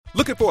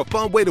Looking for a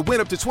fun way to win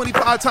up to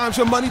 25 times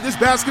your money this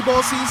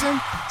basketball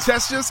season?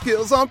 Test your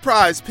skills on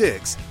Prize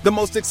Picks, the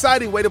most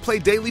exciting way to play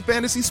daily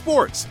fantasy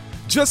sports.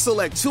 Just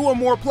select 2 or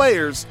more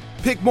players,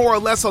 pick more or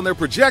less on their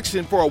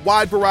projection for a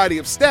wide variety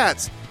of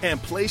stats,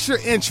 and place your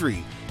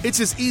entry.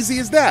 It's as easy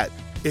as that.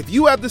 If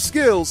you have the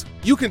skills,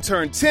 you can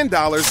turn $10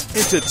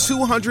 into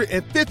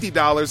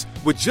 $250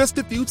 with just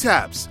a few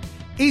taps.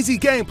 Easy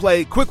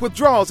gameplay, quick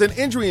withdrawals, and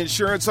injury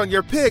insurance on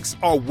your picks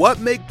are what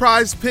make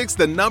Prize Picks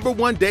the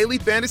 #1 daily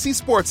fantasy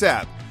sports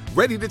app.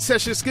 Ready to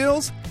test your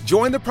skills?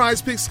 Join the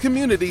Prize Picks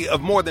community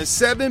of more than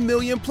 7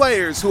 million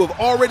players who have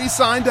already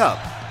signed up.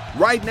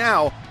 Right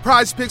now,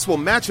 Prize Picks will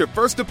match your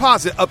first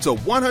deposit up to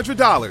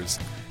 $100.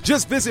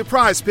 Just visit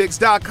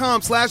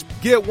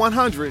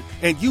prizepicks.com/get100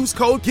 and use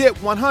code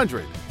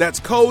GET100. That's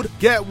code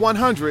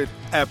GET100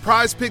 at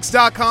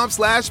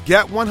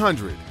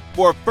prizepicks.com/get100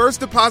 for a first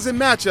deposit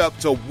match up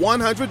to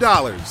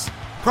 $100.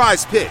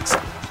 Prize Picks,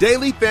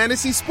 daily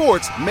fantasy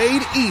sports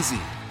made easy.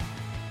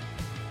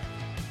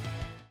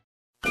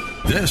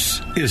 This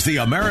is the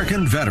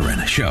American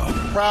Veteran Show.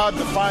 Proud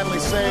to finally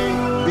say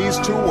these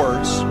 2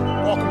 words,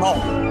 welcome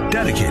home.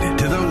 Dedicated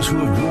to those who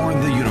have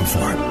worn the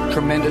uniform.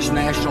 Tremendous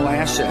national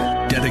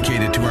asset.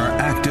 Dedicated to our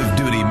active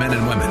duty men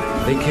and women.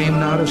 They came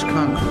not as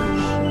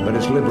conquerors, but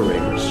as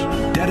liberators.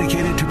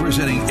 Dedicated to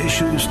presenting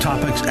issues,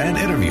 topics, and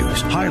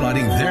interviews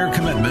highlighting their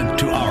commitment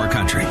to our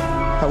country.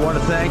 I want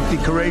to thank the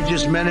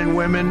courageous men and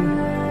women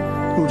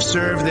who've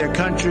served their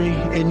country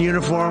in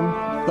uniform.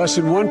 Less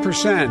than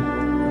 1%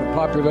 of the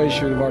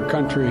population of our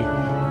country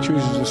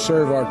chooses to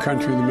serve our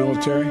country in the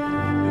military.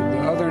 And the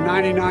other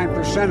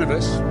 99% of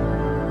us,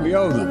 we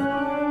owe them.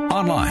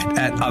 Online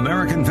at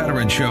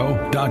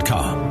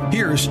AmericanVeteranShow.com.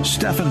 Here's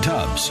Stephen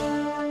Tubbs.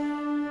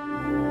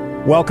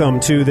 Welcome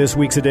to this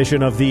week's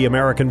edition of the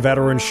American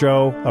Veteran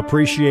Show.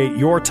 Appreciate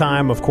your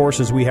time, of course,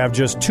 as we have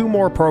just 2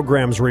 more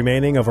programs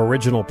remaining of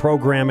original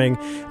programming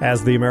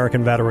as the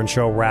American Veteran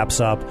Show wraps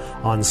up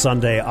on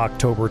Sunday,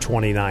 October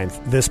 29th.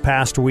 This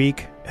past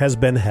week has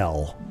been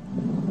hell.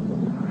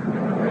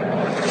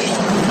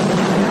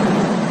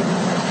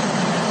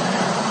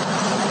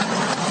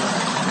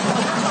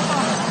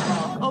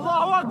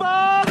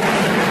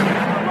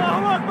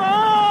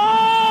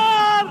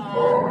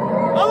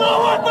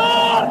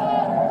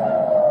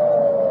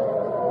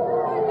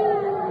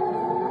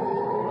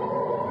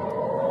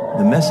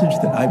 The message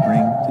that I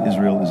bring to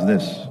Israel is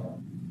this.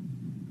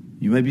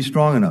 You may be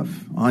strong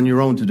enough on your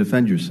own to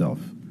defend yourself,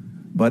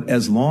 but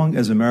as long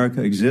as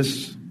America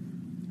exists,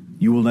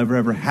 you will never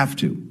ever have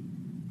to.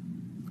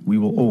 We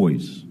will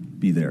always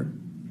be there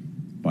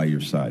by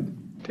your side.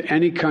 To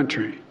any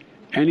country,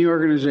 any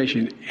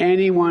organization,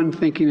 anyone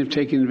thinking of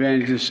taking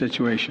advantage of this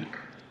situation,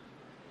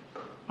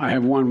 I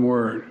have one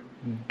word: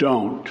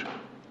 don't.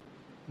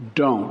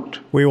 Don't.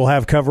 We will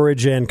have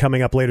coverage, and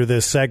coming up later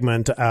this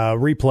segment, a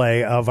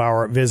replay of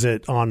our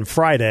visit on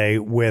Friday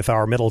with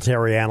our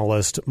military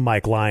analyst,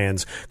 Mike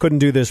Lyons. Couldn't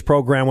do this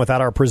program without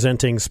our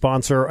presenting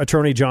sponsor,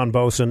 Attorney John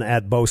Boesen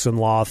at Boesen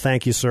Law.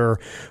 Thank you, sir,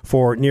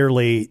 for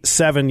nearly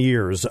 7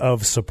 years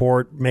of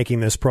support making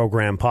this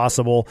program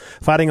possible.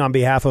 Fighting on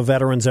behalf of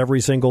veterans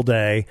every single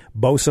day.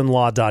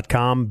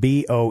 BoesenLaw.com,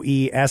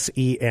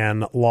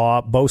 BOESEN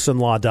Law,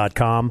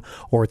 BoesenLaw.com,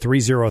 or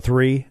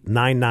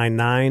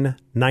 303-999-9999.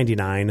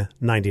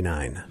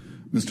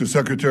 Mr.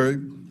 Secretary,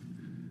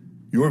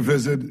 your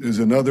visit is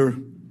another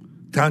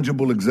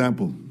tangible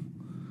example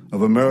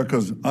of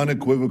America's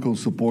unequivocal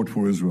support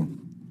for Israel.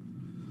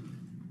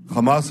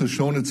 Hamas has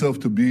shown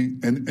itself to be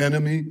an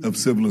enemy of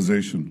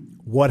civilization.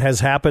 What has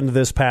happened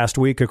this past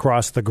week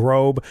across the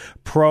globe,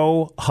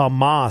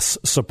 pro-Hamas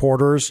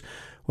supporters,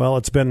 well,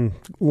 it's been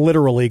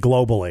literally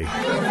globally.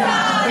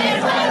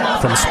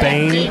 From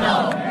Spain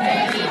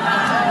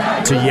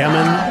to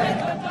Yemen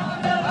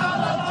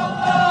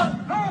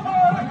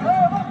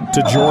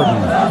to Jordan.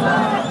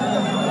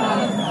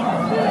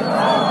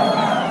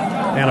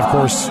 And, of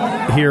course,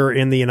 here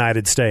in the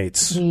United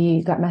States.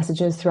 We got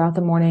messages throughout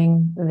the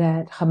morning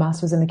that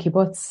Hamas was in the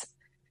kibbutz,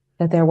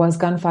 that there was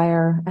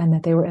gunfire, and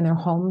that they were in their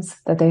homes,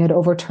 that they had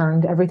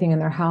overturned everything in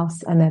their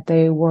house, and that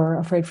they were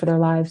afraid for their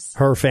lives.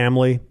 Her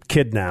family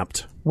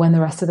kidnapped. When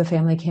the rest of the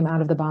family came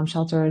out of the bomb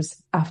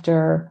shelters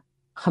after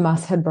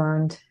Hamas had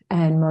burned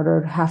and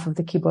murdered half of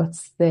the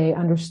kibbutz, they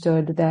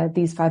understood that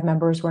these 5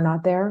 members were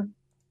not there.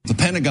 The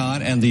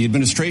Pentagon and the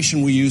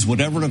administration will use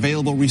whatever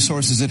available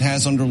resources it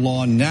has under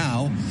law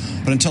now,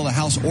 but until the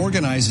House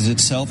organizes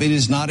itself, it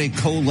is not a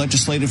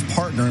co-legislative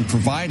partner in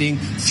providing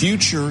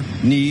future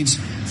needs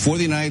for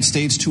the United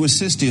States to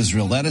assist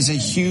Israel. That is a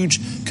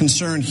huge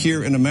concern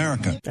here in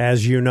America.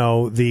 As you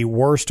know, the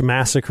worst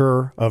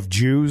massacre of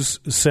Jews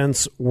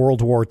since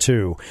World War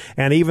II.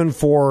 And even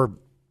for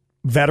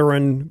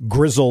veteran,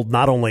 grizzled,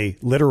 not only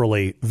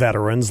literally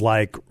veterans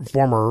like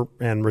former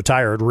and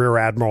retired Rear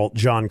Admiral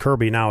John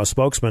Kirby, now a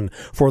spokesman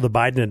for the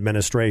Biden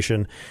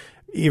administration,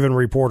 even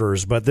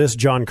reporters. But this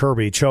John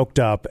Kirby choked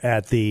up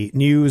at the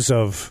news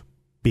of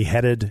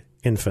beheaded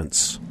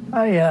infants.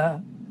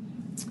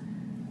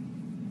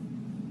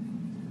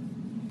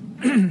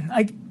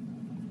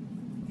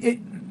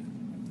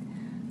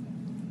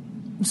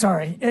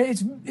 sorry.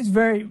 It's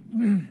very,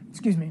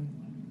 excuse me,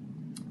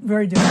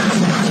 very difficult.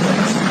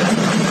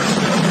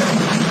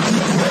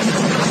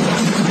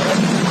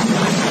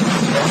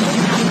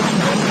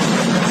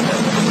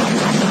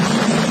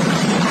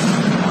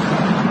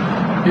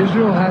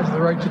 Israel has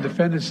the right to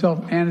defend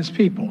itself and its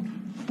people.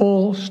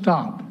 Full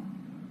stop.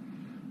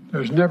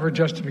 There's never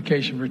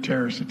justification for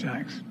terrorist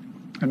attacks.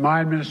 And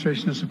my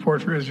administration's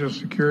support for Israel's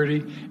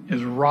security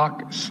is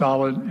rock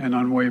solid and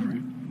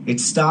unwavering. It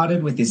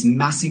started with this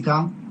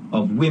massacre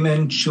of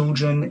women,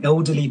 children,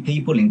 elderly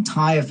people,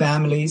 entire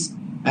families.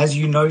 As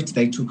you note,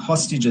 they took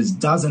hostages,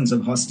 dozens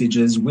of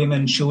hostages,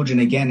 women, children,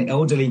 again,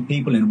 elderly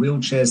people in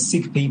wheelchairs,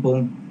 sick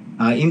people,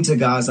 into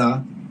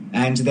Gaza.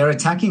 And they're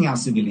attacking our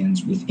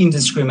civilians with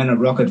indiscriminate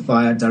rocket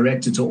fire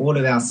directed to all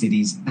of our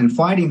cities. And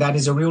fighting that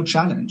is a real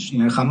challenge. You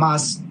know,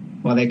 Hamas,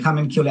 while they come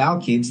and kill our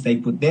kids, they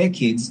put their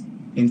kids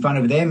in front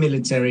of their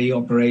military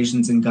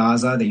operations in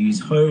Gaza. They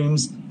use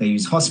homes, they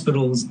use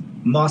hospitals,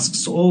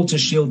 mosques, all to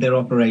shield their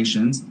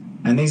operations.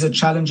 And these are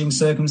challenging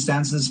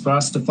circumstances for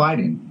us to fight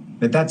in.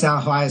 But that's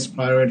our highest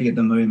priority at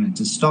the moment,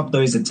 to stop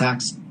those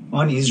attacks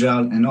on Israel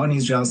and on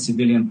Israel's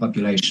civilian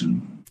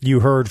population.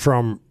 You heard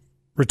from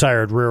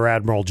retired Rear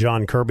Admiral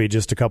John Kirby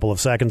just a couple of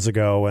seconds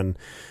ago, and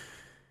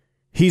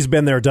he's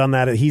been there, done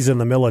that. He's in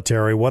the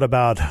military. What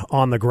about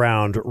on the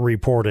ground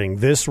reporting?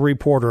 This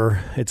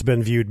reporter, it's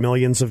been viewed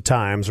millions of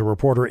times, a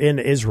reporter in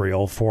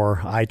Israel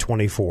for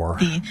I-24.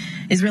 The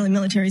Israeli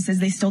military says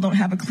they still don't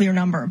have a clear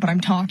number, but I'm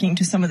talking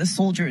to some of the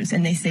soldiers,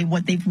 and they say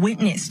what they've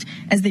witnessed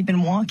as they've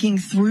been walking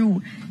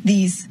through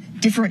these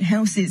different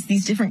houses,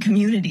 these different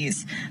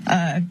communities,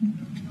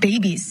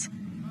 babies,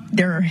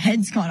 their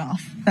heads cut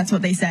off. That's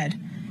what they said.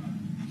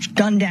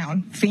 Gunned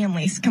down,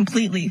 families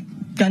completely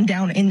gunned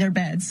down in their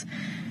beds.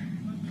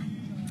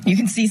 You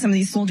can see some of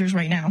these soldiers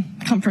right now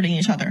comforting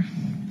each other.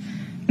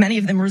 Many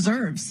of them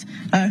reserves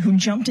who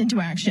jumped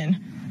into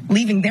action,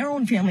 leaving their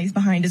own families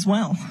behind as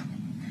well,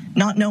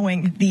 not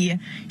knowing the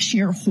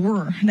sheer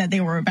horror that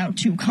they were about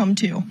to come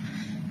to.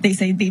 They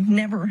say they've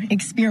never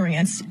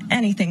experienced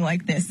anything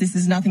like this. This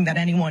is nothing that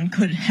anyone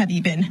could have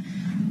even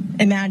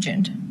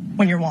imagined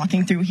when you're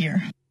walking through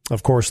here.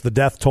 Of course, the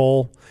death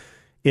toll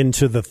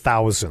into the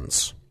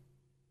thousands.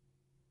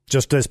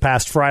 Just this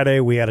past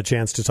Friday, we had a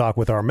chance to talk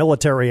with our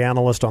military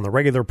analyst on the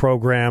regular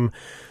program,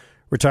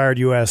 retired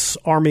U.S.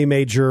 Army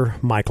Major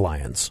Mike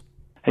Lyons.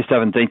 Hey,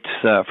 Stephen, thanks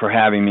for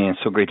having me. It's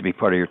so great to be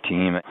part of your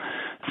team.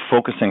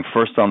 Focusing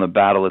first on the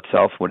battle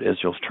itself, what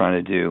Israel's trying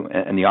to do,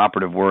 and the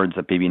operative words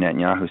that Bibi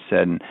Netanyahu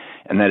said,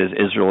 and that is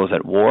Israel is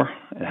at war.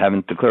 They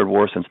haven't declared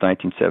war since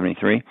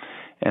 1973,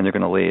 and they're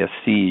going to lay a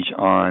siege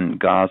on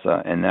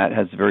Gaza, and that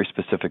has very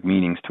specific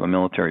meanings to a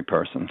military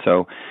person.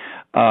 So,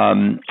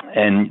 and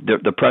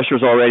the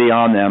pressure's already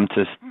on them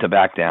to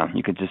back down.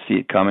 You could just see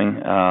it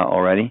coming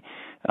already.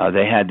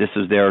 This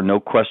is their, no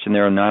question,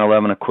 their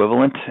 9/11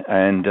 equivalent,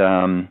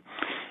 and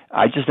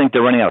I just think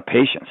they're running out of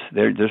patience.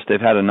 They've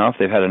had enough.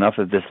 They've had enough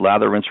of this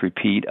lather, rinse,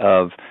 repeat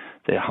of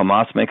the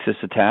Hamas makes this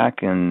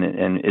attack,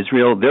 and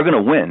Israel. They're going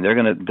to win. They're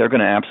going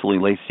to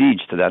absolutely lay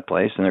siege to that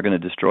place, and they're going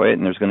to destroy it.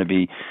 And there's going to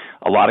be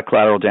a lot of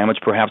collateral damage,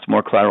 perhaps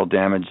more collateral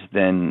damage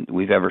than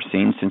we've ever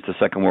seen since the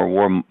Second World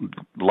War,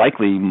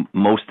 likely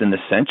most in the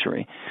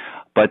century.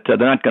 But they're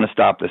not going to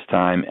stop this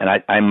time, and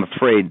I'm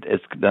afraid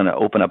it's going to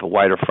open up a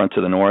wider front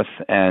to the north,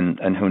 and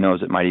who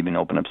knows, it might even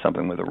open up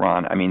something with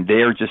Iran. I mean,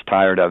 they're just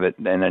tired of it,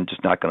 and they're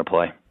just not going to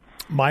play.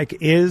 Mike,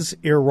 is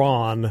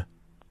Iran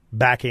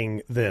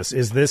backing this?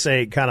 Is this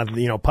a kind of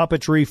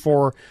puppetry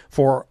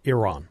for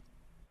Iran?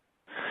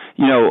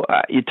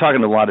 You're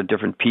talking to a lot of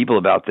different people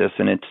about this,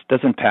 and it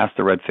doesn't pass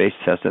the red face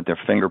test that their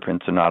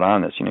fingerprints are not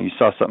on this. You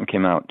saw something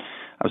came out.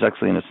 I was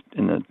actually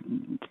in the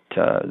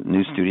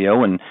news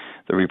studio, and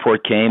the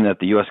report came that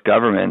the U.S.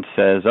 government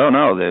says, oh,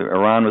 no,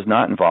 Iran was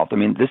not involved. I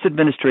mean, this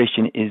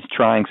administration is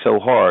trying so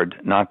hard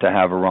not to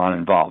have Iran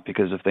involved,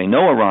 because if they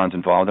know Iran's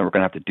involved, then we're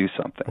going to have to do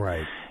something.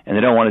 Right. And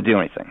they don't want to do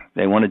anything.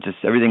 They want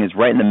to everything is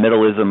right in the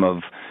middleism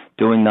of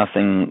doing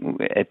nothing.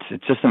 It's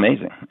just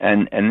amazing.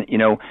 And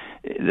the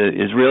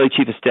Israeli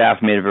chief of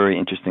staff made a very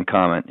interesting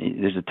comment.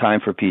 There's a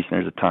time for peace and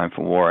there's a time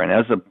for war. And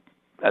as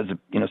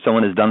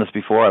someone has done this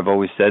before, I've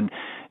always said,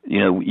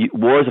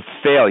 war is a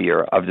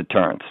failure of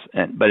deterrence.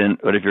 But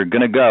if you're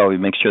going to go, you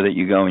make sure that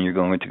you go and you're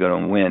going to go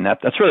and win.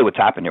 That's really what's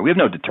happened here. We have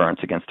no deterrence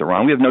against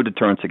Iran. We have no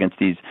deterrence against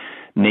these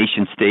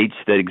nation states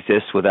that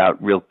exist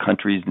without real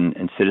countries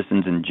and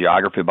citizens and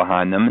geography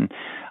behind them.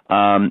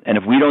 And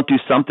if we don't do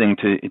something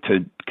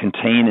to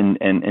contain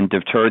and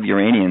deter the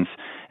Iranians,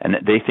 and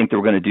they think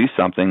they're going to do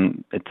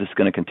something, it's just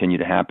going to continue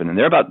to happen. And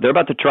they're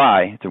about to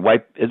try to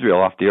wipe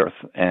Israel off the earth.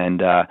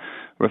 And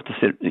we have to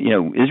sit.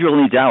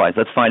 Israel needs allies.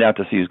 Let's find out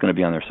to see who's going to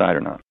be on their side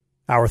or not.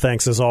 Our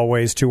thanks, as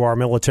always, to our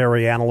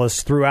military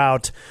analysts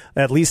throughout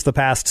at least the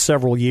past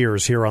several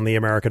years here on the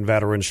American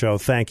Veteran Show.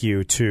 Thank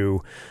you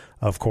to,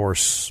 of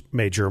course,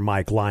 Major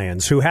Mike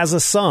Lyons, who has a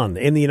son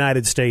in the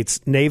United States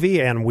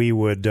Navy, and we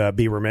would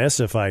be remiss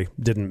if I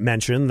didn't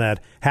mention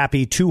that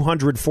happy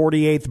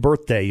 248th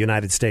birthday,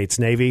 United States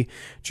Navy,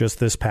 just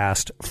this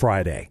past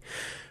Friday.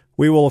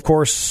 We will, of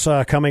course,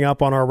 coming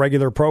up on our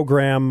regular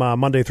program,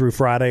 Monday through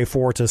Friday,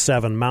 4 to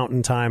 7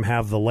 Mountain Time,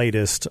 have the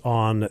latest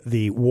on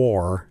the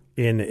war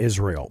in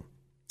Israel.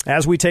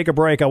 As we take a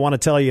break, I want to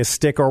tell you,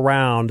 stick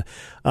around.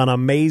 An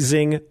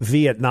amazing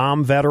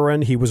Vietnam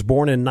veteran. He was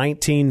born in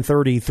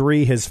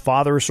 1933. His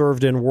father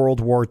served in World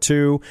War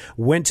II,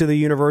 went to the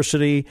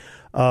University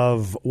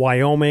of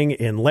Wyoming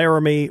in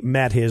Laramie,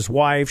 met his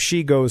wife.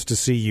 She goes to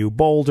CU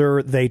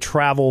Boulder. They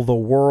travel the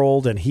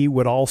world, and he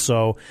would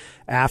also,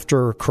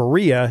 after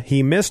Korea,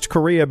 he missed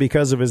Korea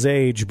because of his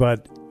age,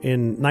 but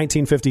in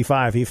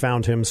 1955, he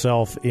found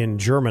himself in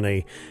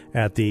Germany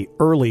at the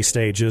early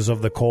stages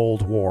of the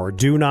Cold War.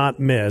 Do not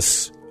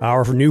miss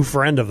our new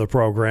friend of the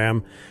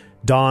program,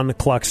 Don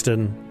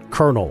Cluxton,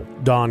 Colonel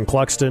Don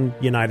Cluxton,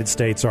 United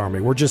States Army.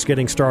 We're just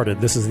getting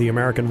started. This is the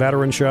American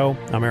Veteran Show,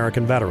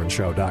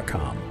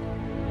 AmericanVeteranShow.com.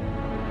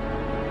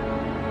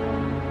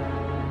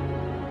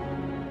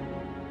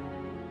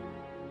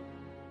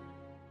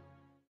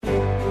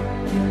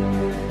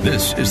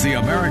 This is the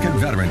American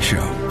Veteran Show,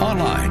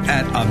 online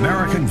at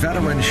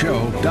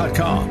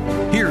AmericanVeteranShow.com.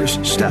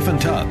 Here's Stephen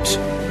Tubbs.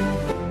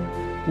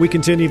 We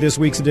continue this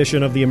week's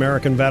edition of the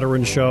American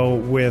Veteran Show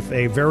with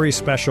a very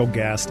special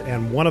guest,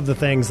 and one of the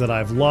things that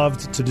I've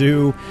loved to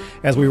do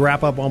as we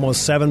wrap up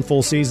almost 7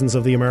 full seasons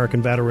of the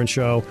American Veteran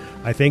Show,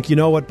 I think you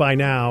know it by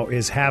now,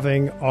 is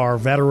having our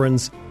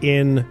veterans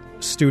in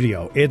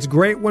studio. It's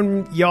great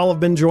when y'all have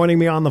been joining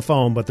me on the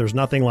phone, but there's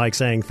nothing like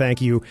saying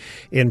thank you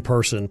in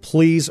person.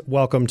 Please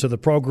welcome to the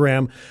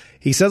program.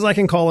 He says I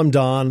can call him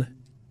Don.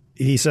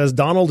 He says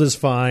Donald is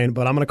fine,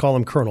 but I'm going to call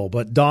him Colonel.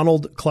 But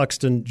Donald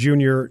Cluxton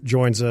Jr.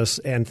 joins us,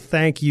 and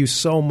thank you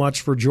so much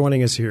for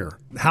joining us here.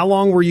 How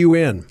long were you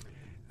in?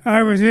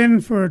 I was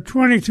in for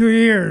 22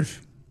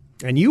 years.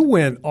 And you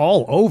went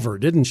all over,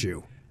 didn't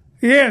you?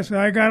 Yes,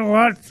 I got a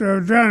lot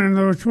done in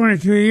those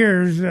 22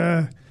 years.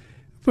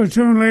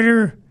 Platoon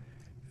leader,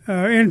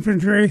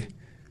 infantry,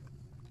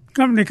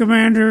 company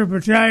commander,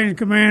 battalion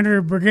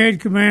commander, brigade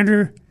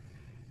commander,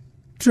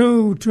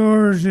 2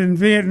 tours in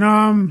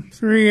Vietnam,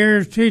 3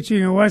 years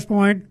teaching at West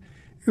Point.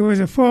 It was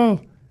a full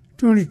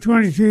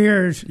 22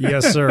 years.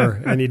 Yes,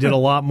 sir. And you did a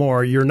lot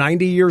more. You're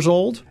 90 years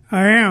old?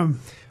 I am.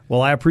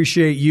 Well, I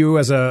appreciate you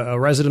as a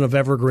resident of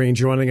Evergreen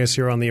joining us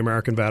here on the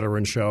American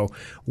Veteran Show.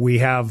 We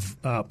have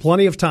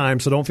plenty of time,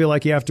 so don't feel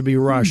like you have to be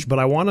rushed. But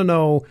I want to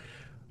know,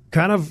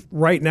 kind of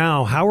right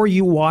now, how are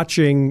you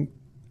watching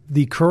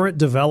the current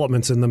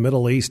developments in the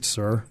Middle East,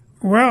 sir?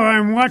 Well,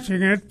 I'm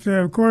watching it.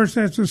 Of course,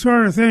 that's the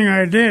sort of thing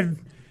I did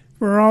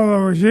for all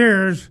those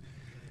years,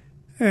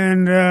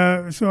 and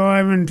so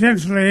I'm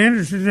intensely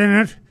interested in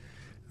it.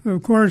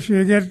 Of course,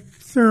 you get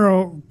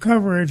thorough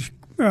coverage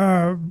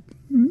in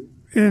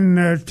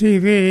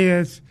TV.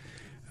 It's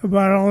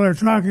about all they're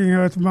talking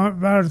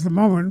about at the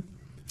moment.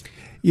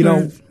 You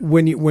know,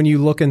 when you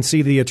look and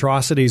see the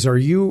atrocities, are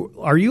you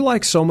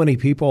like so many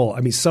people? I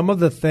mean, some of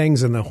the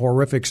things and the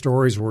horrific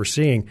stories we're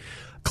seeing,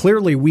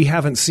 clearly we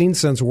haven't seen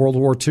since World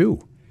War II.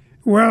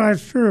 Well,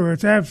 that's true.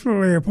 It's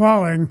absolutely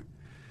appalling.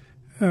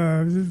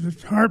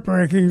 It's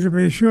heartbreaking, to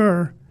be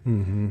sure.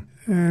 Mm-hmm.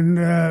 And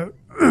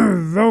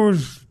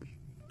those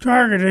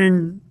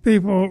targeting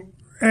people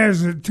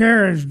as the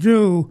terrorists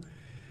do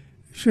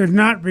should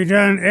not be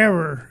done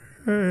ever.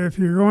 If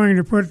you're going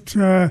to put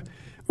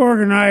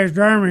organized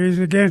armies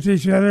against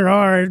each other,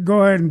 all right,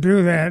 go ahead and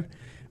do that.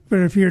 But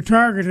if your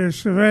target is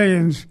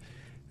civilians,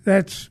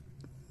 that's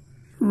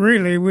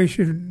really, we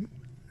should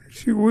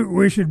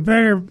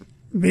better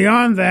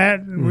beyond that,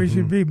 and mm-hmm. we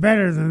should be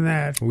better than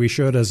that. We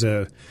should as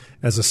a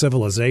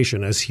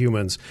civilization, as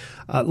humans.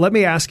 Let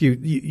me ask you: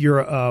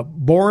 you're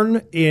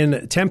born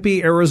in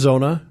Tempe,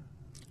 Arizona,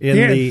 in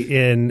yes.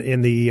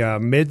 the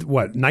mid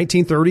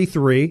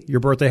 1933. Your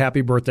birthday,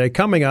 happy birthday,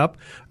 coming up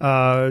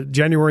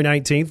January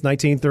 19th,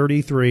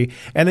 1933,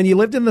 and then you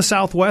lived in the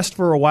Southwest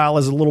for a while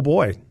as a little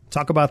boy.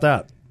 Talk about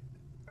that.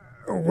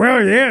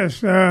 Well,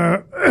 yes,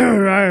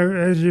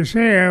 as you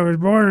say, I was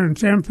born in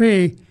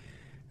Tempe.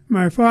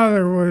 My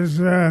father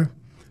was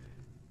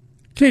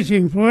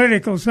teaching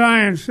political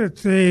science at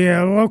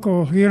the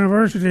local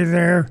university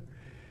there,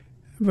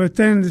 but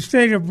then the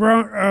state of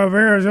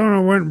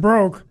Arizona went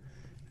broke,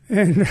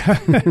 and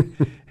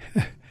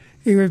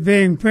he was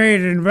being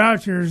paid in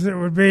vouchers that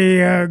would be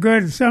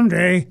good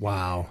someday.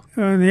 Wow.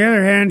 On the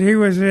other hand, he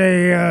was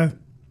a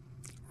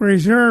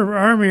reserve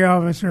Army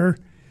officer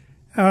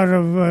out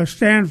of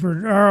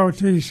Stanford,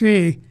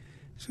 ROTC,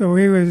 so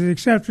he was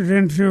accepted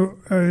into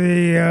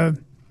the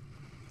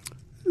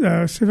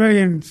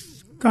Civilian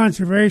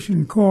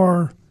Conservation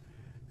Corps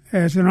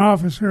as an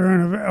officer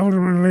and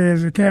ultimately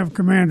as a camp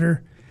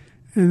commander,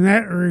 and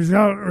that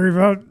resulted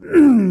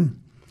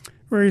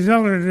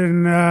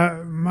in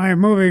my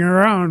moving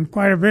around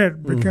quite a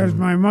bit because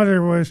mm-hmm. my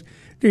mother was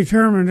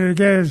determined to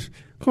get as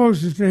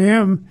close to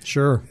him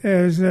sure.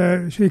 as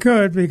she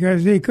could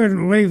because he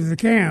couldn't leave the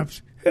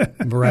camps.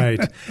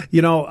 Right.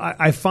 You know,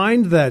 I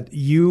find that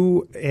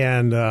you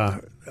and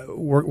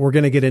we're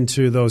going to get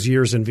into those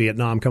years in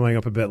Vietnam coming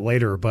up a bit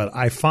later, but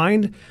I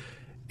find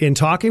in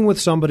talking with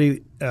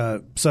somebody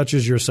such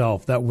as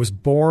yourself that was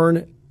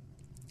born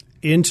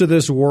into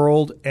this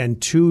world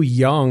and too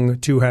young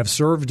to have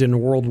served in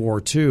World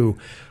War II,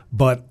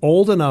 but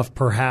old enough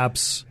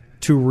perhaps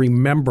to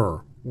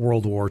remember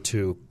World War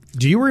II.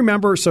 Do you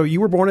remember? So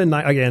you were born in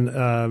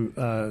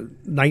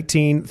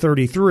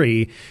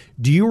 1933.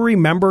 Do you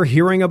remember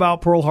hearing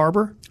about Pearl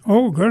Harbor?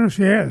 Oh goodness,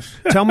 yes.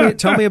 Tell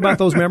me about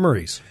those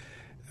memories.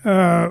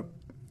 My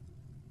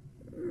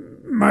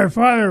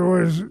father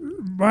was,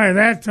 by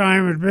that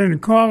time, had been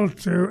called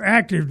to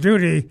active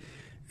duty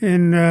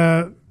in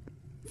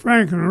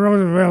Franklin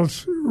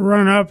Roosevelt's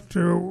run-up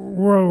to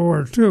World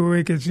War II.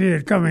 He could see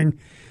it coming,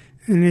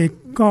 and he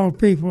called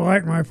people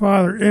like my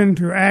father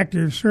into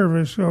active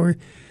service. So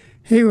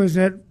he was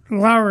at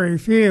Lowry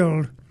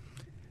Field,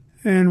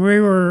 and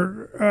we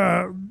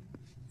were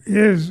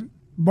his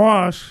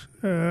boss,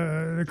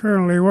 the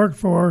colonel he worked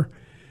for,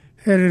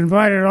 had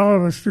invited all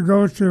of us to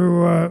go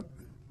to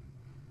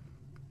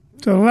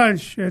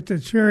lunch at the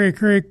Cherry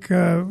Creek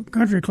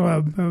Country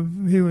Club.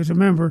 He was a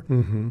member.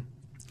 Mm-hmm.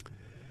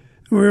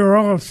 We were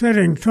all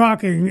sitting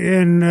talking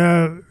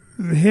in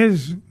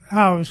his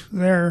house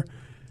there,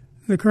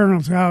 the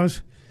colonel's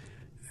house,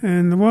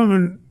 and the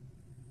woman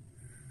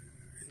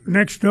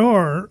next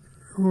door,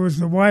 who was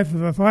the wife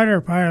of a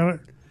fighter pilot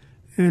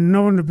and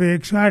known to be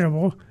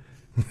excitable,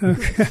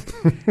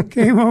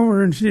 came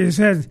over and she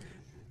said,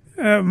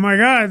 my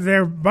God,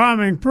 they're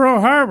bombing Pearl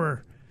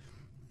Harbor.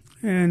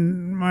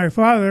 And my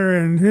father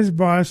and his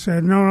boss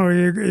said, no,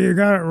 you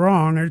got it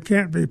wrong. It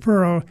can't be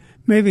Pearl,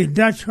 maybe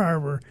Dutch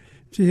Harbor.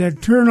 She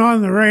said, turn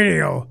on the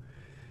radio.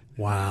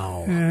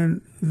 Wow.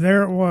 And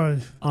there it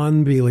was.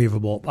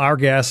 Unbelievable. Our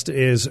guest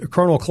is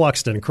Colonel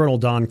Cluxton, Colonel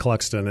Don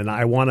Cluxton, and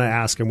I want to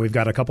ask him, we've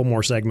got a couple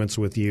more segments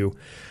with you.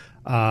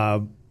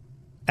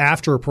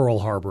 After Pearl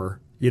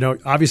Harbor,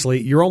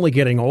 obviously you're only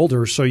getting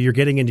older, so you're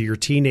getting into your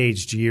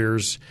teenage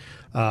years,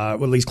 at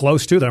least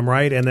close to them,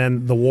 right? And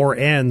then the war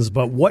ends.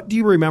 But what do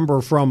you remember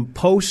from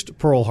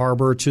post-Pearl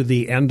Harbor to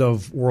the end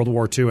of World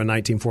War II in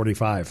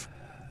 1945?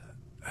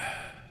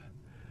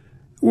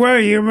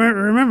 Well, you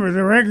remember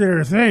the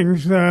regular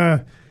things.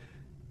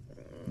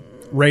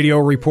 Radio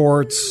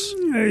reports.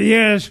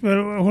 Yes,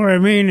 but what I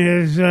mean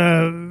is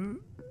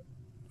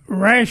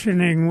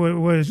rationing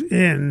was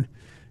in.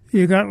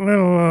 You got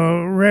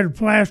little red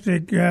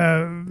plastic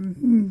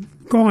coins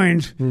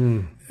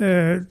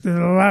that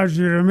allows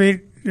you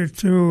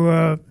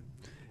to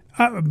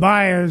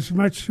buy as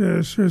much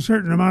as a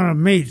certain amount of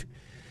meat.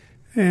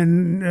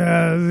 And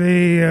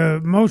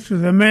most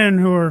of the men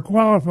who were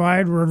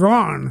qualified were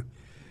gone.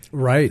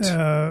 Right.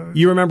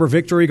 You remember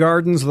Victory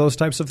Gardens, those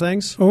types of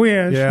things? Oh,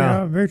 yes.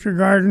 Yeah. Victory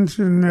Gardens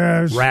and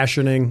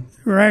rationing.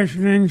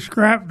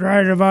 Scrap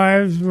dry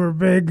divides were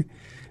big,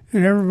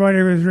 and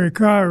everybody was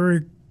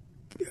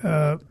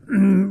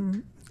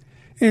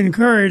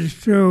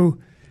encouraged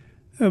to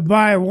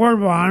buy war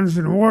bonds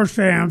and war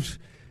stamps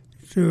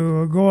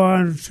to go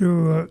on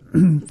to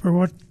for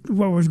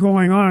what was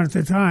going on at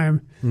the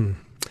time.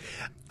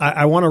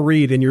 I want to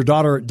read, and your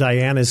daughter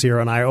Diane is here,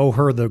 and I owe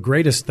her the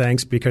greatest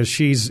thanks because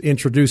she's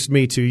introduced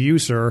me to you,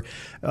 sir.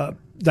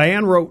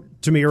 Diane wrote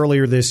to me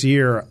earlier this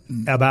year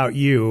about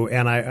you,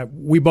 and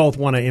we both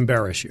want to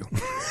embarrass you.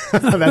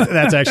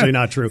 That's actually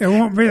not true. It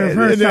won't be the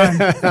first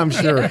time. I'm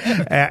sure.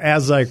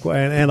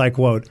 I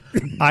quote,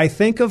 I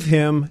think of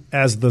him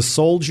as the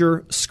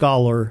soldier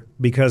scholar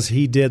because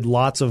he did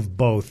lots of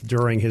both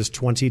during his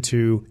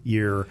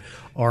 22-year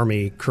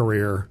Army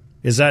career.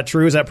 Is that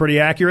true? Is that pretty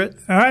accurate?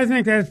 I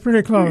think that's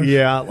pretty close.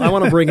 Yeah. I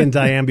want to bring in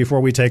Diane before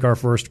we take our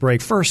first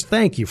break. First,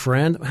 thank you,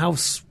 friend. How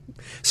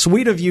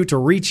sweet of you to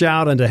reach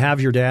out and to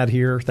have your dad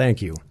here.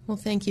 Thank you. Well,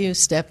 thank you,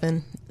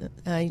 Stephan.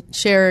 I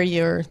share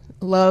your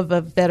love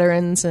of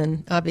veterans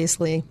and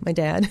obviously my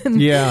dad.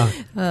 Yeah.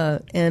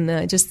 And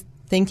I just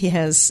think he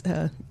has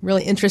a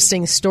really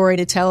interesting story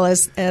to tell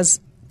as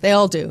they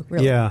all do,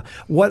 really. Yeah.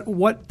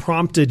 What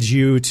prompted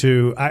you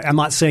to? I'm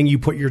not saying you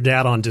put your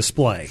dad on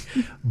display,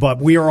 but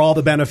we are all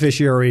the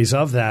beneficiaries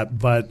of that.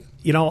 But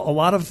a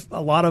lot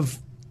of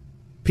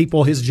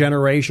people his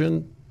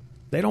generation,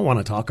 they don't want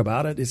to talk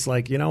about it. It's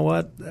like, you know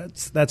what?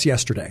 That's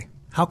yesterday.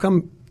 How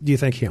come do you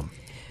think him?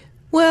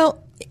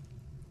 Well,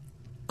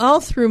 all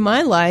through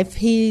my life,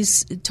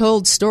 he's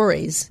told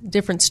stories,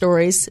 different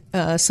stories.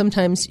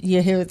 Sometimes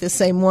you hear the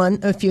same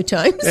one a few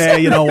times. Yeah,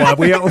 you know what?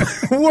 We're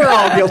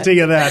all guilty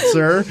of that,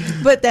 sir.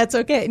 But that's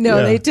okay.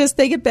 No, they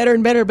get better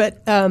and better.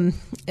 But and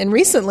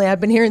recently, I've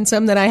been hearing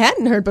some that I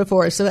hadn't heard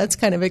before, so that's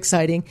kind of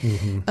exciting.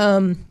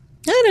 Mm-hmm.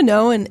 I don't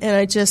know, and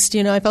I just,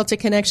 I felt a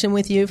connection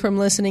with you from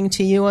listening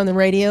to you on the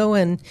radio,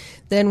 and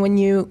then when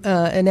you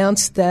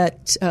announced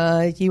that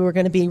you were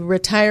going to be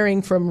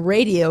retiring from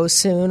radio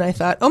soon, I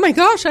thought, oh my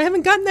gosh, I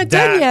haven't gotten that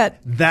done yet.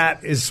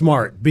 That is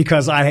smart,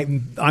 because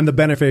I'm the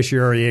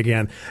beneficiary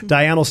again.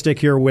 Diane will stick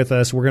here with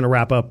us. We're going to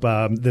wrap up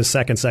this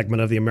second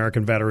segment of the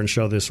American Veteran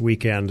Show this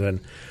weekend,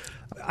 and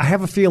I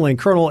have a feeling,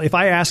 Colonel, if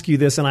I ask you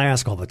this, and I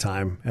ask all the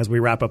time, as we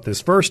wrap up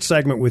this first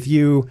segment with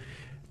you,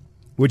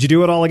 would you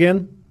do it all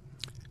again?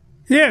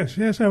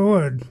 Yes, I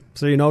would.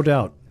 So no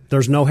doubt.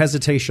 There's no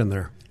hesitation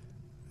there.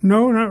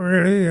 No, not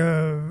really.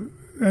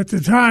 At the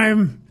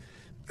time,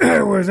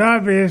 it was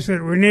obvious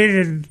that we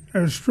needed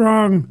a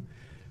strong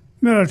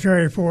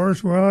military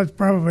force. Well, it's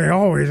probably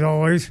always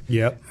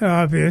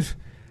obvious.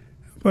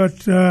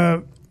 But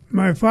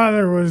my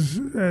father was,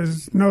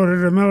 as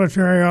noted, a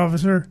military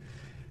officer.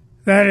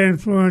 That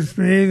influenced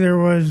me. There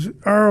was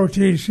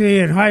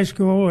ROTC in high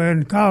school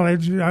and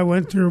college. I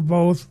went through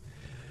both.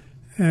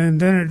 And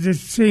then it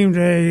just seemed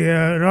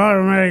an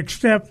automatic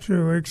step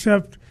to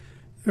accept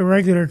the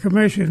regular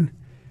commission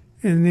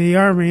in the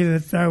Army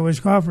that I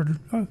was offered.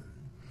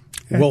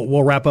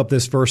 We'll wrap up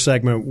this first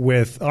segment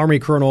with Army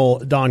Colonel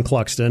Don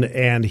Cluxton,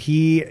 and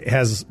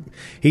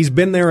he's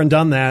been there and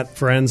done that,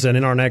 friends. And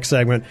in our next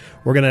segment,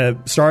 we're going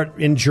to start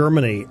in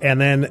Germany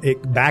and then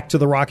back to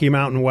the Rocky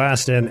Mountain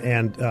West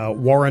and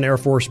Warren Air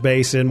Force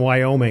Base in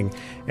Wyoming,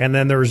 and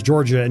then there's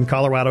Georgia and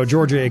Colorado,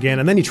 Georgia again,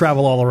 and then you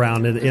travel all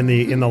around in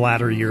the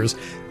latter years.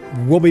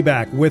 We'll be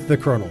back with the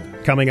Colonel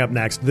coming up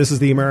next. This is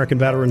the American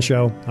Veteran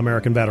Show,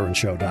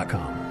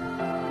 AmericanVeteranShow.com.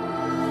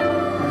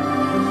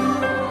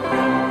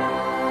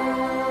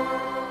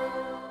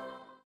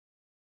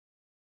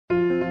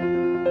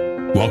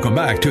 Welcome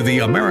back to the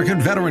American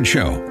Veteran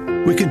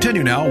Show. We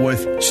continue now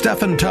with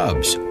Stephen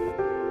Tubbs.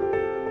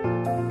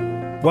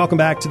 Welcome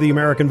back to the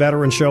American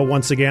Veteran Show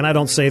once again. I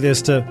don't say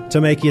this to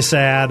make you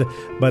sad,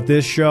 but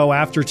this show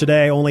after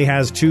today only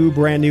has 2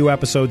 brand new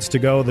episodes to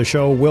go. The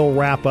show will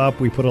wrap up.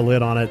 We put a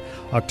lid on it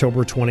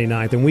October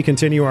 29th, and we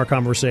continue our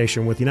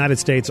conversation with United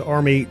States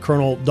Army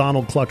Colonel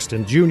Donald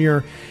Cluxton,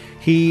 Jr.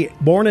 He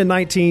born in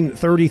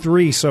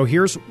 1933, so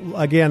here's,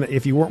 again,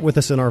 if you weren't with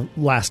us in our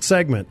last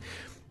segment,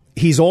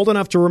 he's old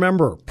enough to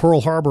remember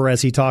Pearl Harbor,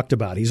 as he talked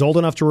about. He's old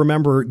enough to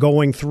remember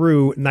going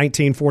through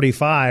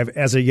 1945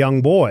 as a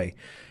young boy.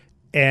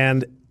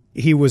 And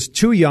he was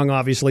too young,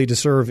 obviously, to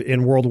serve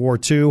in World War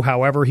II.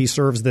 However, he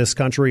serves this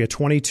country a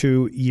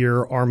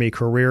 22-year Army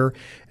career,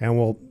 and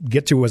we'll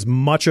get to as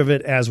much of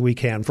it as we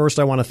can. First,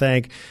 I want to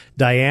thank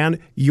Diane,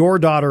 your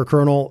daughter,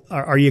 Colonel.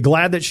 Are you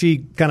glad that she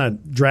kind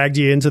of dragged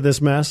you into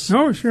this mess?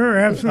 Oh, sure,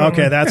 absolutely.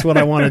 Okay, that's what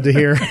I wanted to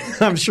hear.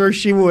 I'm sure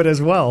she would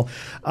as well.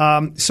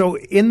 So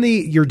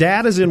your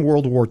dad is in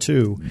World War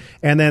II,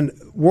 and then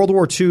World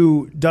War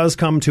II does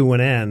come to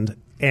an end,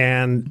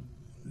 and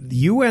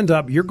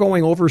you're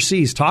going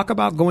overseas. Talk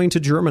about going to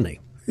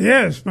Germany.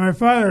 Yes, my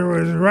father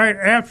was right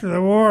after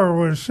the war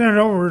was sent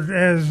over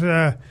as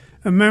a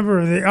member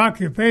of the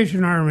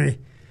occupation army.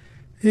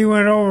 He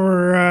went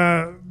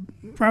over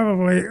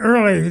probably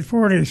early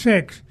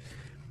 46,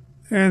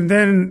 and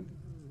then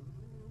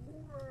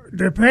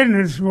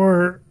dependents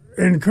were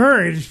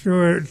encouraged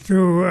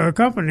to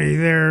accompany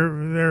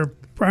their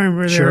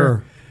primary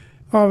their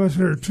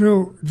officer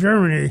to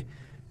Germany.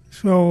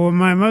 So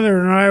my mother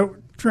and I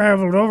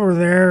traveled over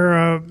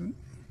there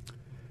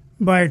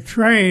by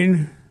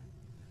train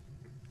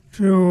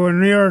to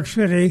New York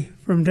City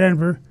from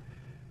Denver,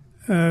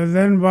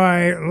 then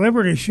by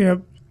Liberty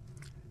ship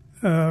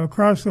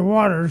across the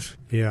waters.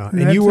 Yeah,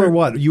 and you were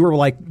what? You were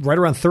like right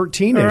around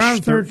 13-ish.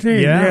 Around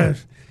 13,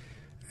 yes.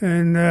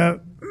 And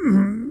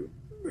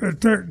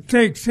it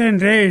takes 10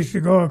 days to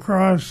go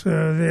across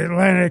the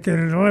Atlantic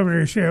in a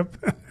Liberty ship.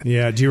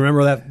 Yeah, do you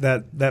remember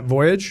that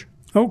voyage?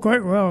 Oh,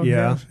 quite well.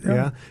 Yeah,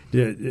 yes,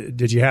 yeah.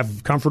 Did you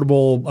have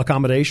comfortable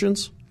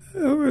accommodations? It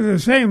was the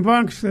same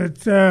bunks that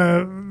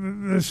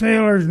the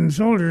sailors and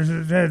soldiers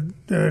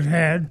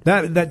had.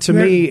 That to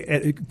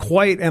me,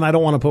 quite, and I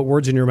don't want to put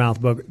words in your mouth,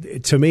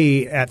 but to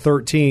me, at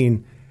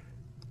 13,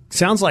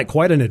 sounds like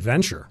quite an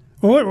adventure.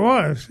 Oh, it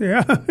was,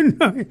 yeah.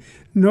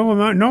 No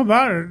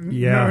about it.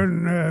 Yeah.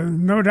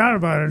 No doubt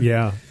about it.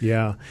 Yeah,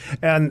 yeah.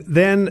 And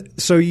then,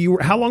 so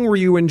how long were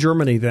you in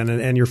Germany then,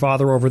 and your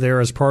father over there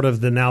as part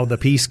of the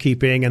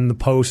peacekeeping and the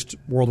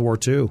post-World War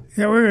II?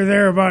 Yeah, we were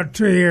there about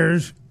 2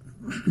 years.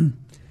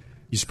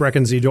 You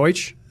sprechen Sie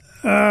Deutsch?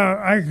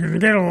 I can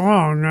get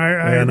along.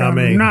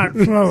 I'm not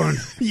fluent.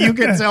 You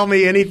can tell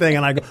me anything,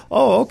 and I go,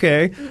 oh,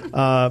 okay.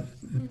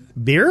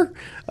 Beer?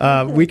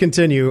 We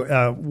continue.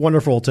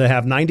 Wonderful to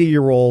have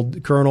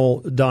 90-year-old Colonel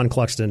Don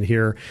Cluxton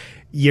here.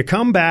 You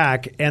come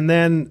back, and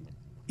then,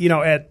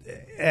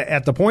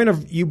 at the point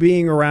of you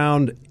being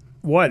around,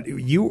 what,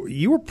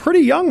 you were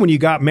pretty young when you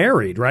got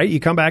married, right? You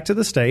come back to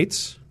the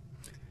States,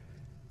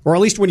 or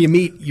at least when you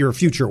meet your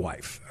future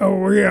wife.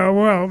 Oh, yeah,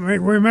 well,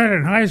 we met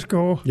in high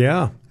school.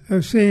 Yeah.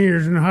 As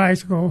seniors in high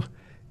school.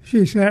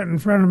 She sat in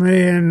front of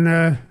me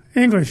in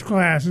English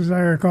class, as I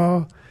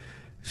recall.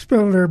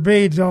 Spilled her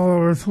beads all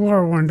over the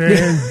floor one day.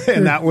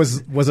 And that was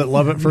it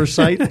love at first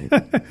sight?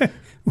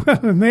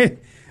 Well,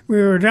 we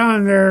were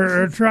down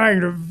there trying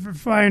to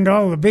find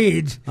all the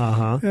beads.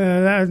 Uh-huh.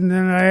 And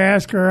then I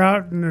asked her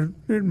out, and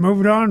it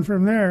moved on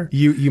from there.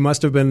 You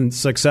must have been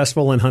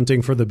successful in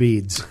hunting for the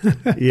beads.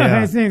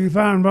 Yeah. I think we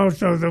found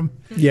most of them.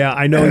 Yeah,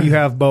 I know you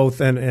have both.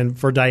 And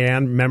for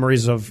Diane,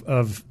 memories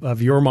of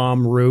your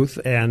mom, Ruth,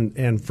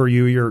 and for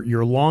you,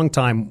 your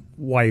longtime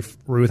wife,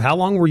 Ruth. How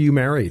long were you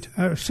married?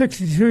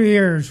 62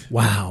 years.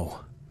 Wow.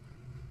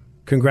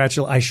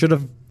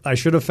 Congratulations. I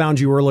should have found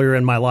you earlier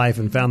in my life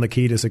and found the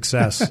key to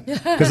success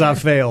because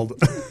I've failed.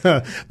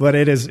 But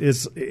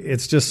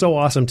it's just so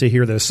awesome to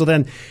hear this. So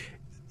then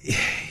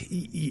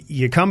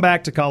you come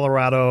back to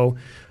Colorado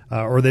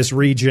or this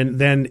region,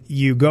 then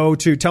you go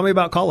to, tell me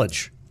about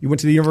college. You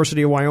went to the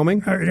University of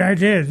Wyoming? I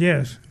did,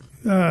 yes.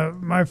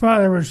 My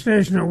father was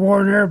stationed at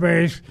Warren Air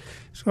Base,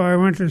 so I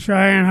went to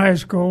Cheyenne High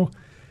School,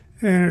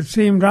 and it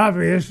seemed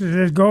obvious to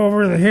just go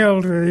over the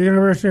hill to the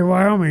University of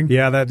Wyoming.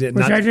 Yeah, that did.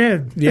 Which I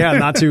did. Yeah,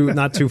 not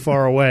too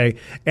far away.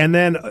 And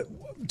then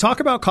talk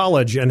about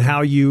college and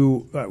how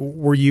you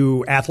were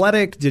you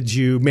athletic? Did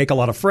you make a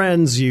lot of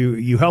friends?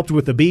 You helped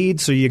with the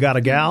beads, so you got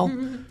a gal?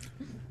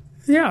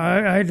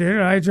 Yeah, I did.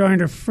 I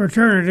joined a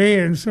fraternity,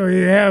 and so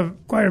you have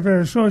quite a bit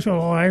of social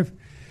life.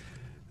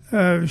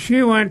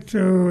 She went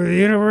to the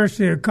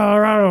University of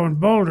Colorado in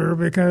Boulder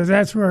because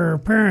that's where her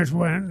parents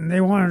went, and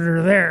they wanted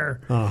her there.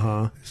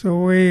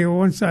 So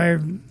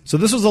So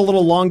this was a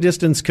little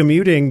long-distance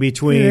commuting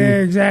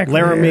between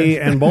Laramie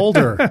and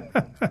Boulder.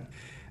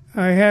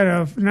 I had a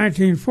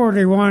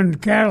 1941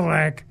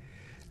 Cadillac,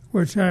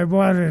 which I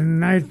bought in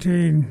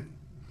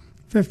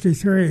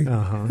 1953.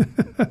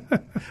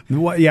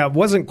 Yeah, it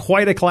wasn't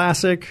quite a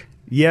classic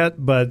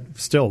yet, but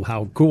still,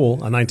 how cool,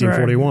 a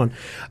 1941.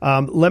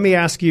 Right. Let me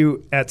ask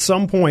you, at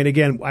some point,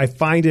 again, I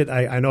find it,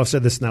 I know I've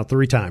said this now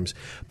 3 times,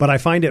 but I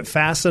find it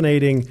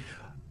fascinating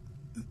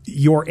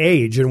your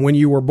age and when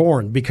you were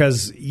born,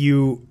 because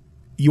you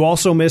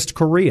also missed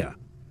Korea.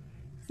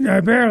 I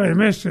barely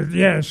missed it,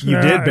 yes. You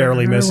did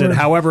barely miss it.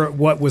 However,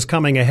 what was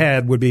coming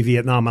ahead would be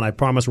Vietnam, and I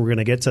promise we're going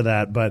to get to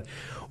that. But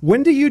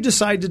when do you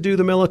decide to do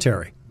the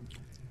military?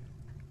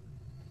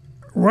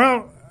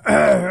 Well,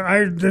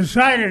 I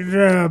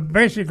decided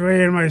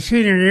basically in my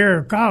senior year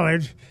of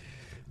college,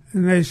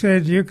 and they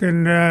said you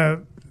can,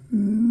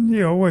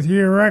 with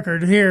your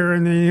record here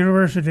in the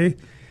university,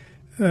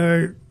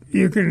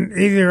 you can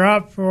either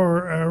opt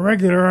for a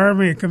regular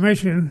Army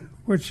commission,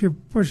 which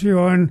puts you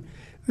on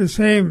the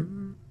same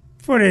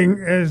footing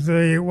as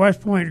the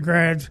West Point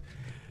grads,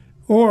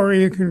 or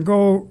you can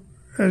go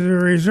as a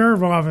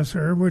reserve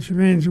officer, which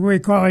means we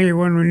call you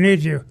when we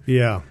need you.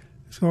 Yeah.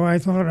 So I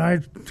thought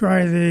I'd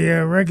try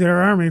the regular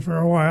Army for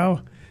a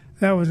while.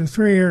 That was a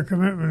 3-year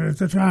commitment at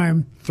the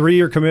time.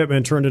 3-year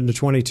commitment turned into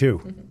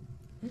 22.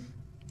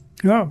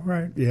 Oh,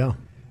 right. Yeah.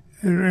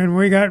 And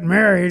we got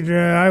married.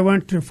 I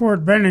went to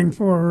Fort Benning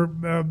for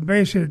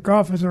basic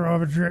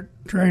officer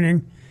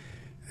training,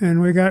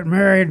 and we got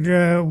married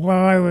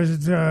while I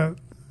was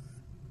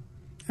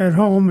at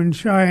home in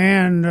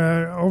Cheyenne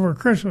over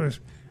Christmas.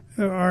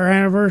 Our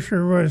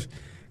anniversary was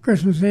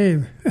Christmas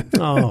Eve.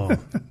 Oh.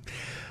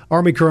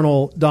 Army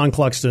Colonel Don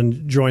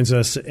Cluxton joins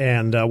us,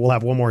 and we'll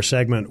have one more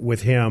segment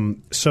with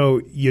him.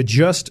 So you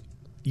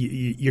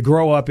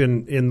grow up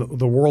in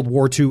the World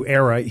War II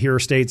era here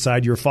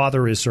stateside. Your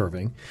father is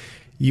serving.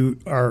 You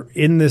are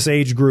in this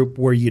age group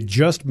where you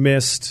just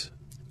missed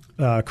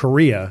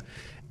Korea.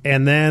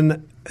 And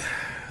then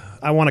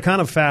I want to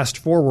kind of fast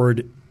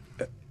forward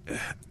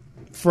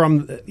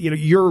from,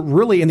 you're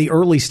really in the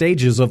early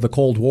stages of the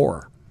Cold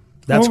War.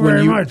 That's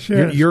when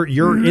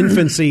your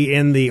infancy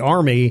in the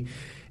Army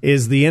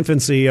is the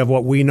infancy of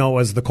what we know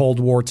as the Cold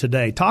War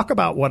today. Talk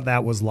about what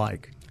that was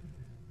like.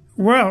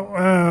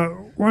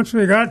 Well, once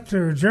we got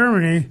to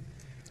Germany,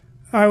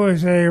 I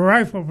was a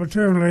rifle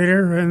platoon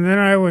leader, and then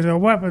I was a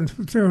weapons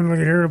platoon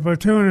leader. A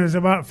platoon is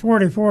about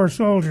 44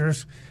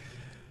 soldiers.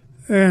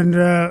 And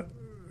the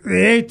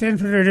 8th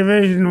Infantry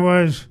Division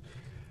was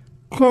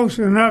close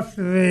enough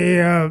to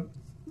the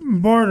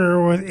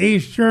border with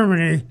East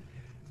Germany,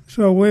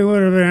 so we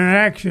would have been in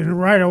action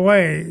right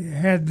away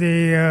had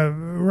the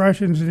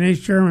Russians and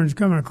East Germans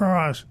come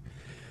across.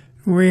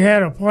 We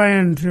had a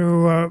plan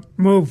to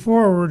move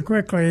forward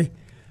quickly,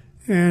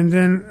 and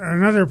then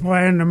another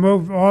plan to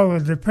move all the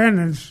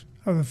dependents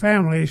of the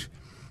families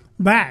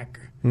back,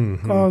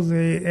 called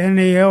the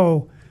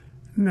NEO,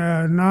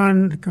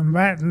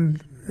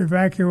 Non-Combatant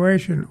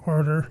Evacuation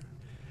Order.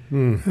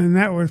 And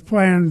that was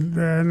planned,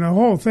 and the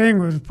whole thing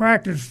was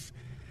practiced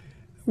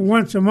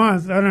once a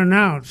month,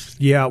 unannounced.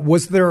 Yeah.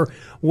 Was there,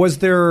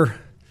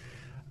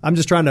 I'm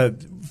just trying to,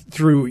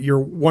 through your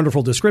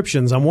wonderful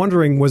descriptions, I'm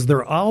wondering, was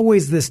there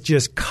always this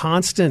just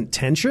constant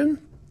tension?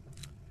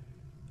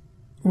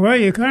 Well,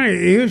 you're kind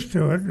of used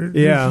to it.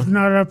 It's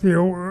not up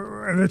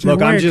your.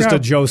 Look, I'm just a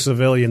Joe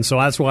civilian, so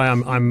that's why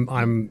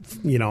I'm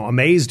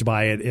amazed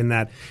by it. In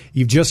that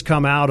you've just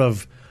come out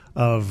of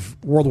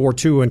World War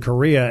II and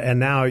Korea,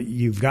 and now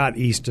you've got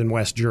East and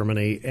West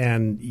Germany,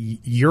 and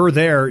you're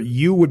there.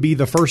 You would be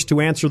the first to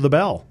answer the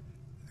bell.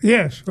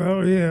 Yes,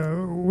 well,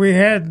 yeah, we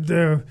had,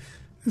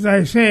 as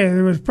I say,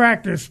 it was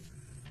practiced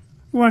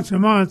once a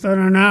month,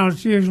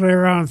 unannounced, usually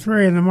around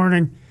 3 in the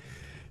morning,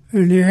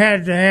 and you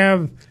had to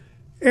have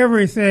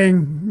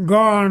everything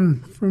gone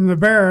from the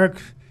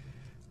barracks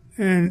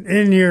and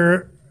in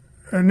your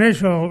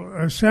initial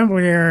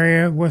assembly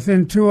area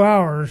within 2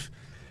 hours.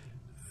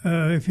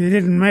 If you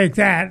didn't make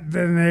that,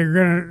 then they're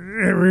going to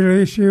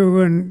release you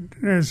and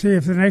see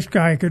if the next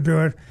guy could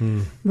do it.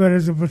 But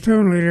as a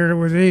platoon leader, it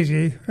was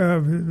easy.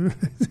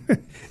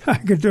 I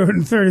could do it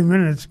in 30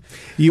 minutes.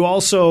 You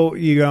also,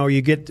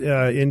 you get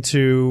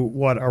into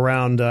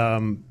around,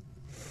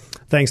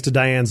 thanks to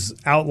Diane's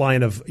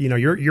outline of,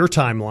 your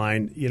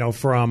timeline,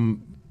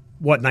 from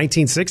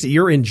 1960.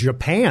 You're in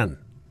Japan.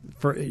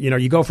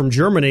 You go from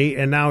Germany,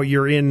 and now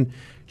you're in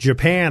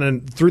Japan.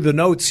 And through the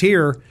notes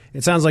here,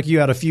 it sounds like you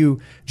had a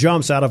few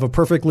jumps out of a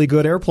perfectly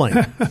good airplane.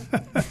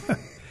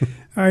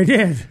 I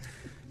did.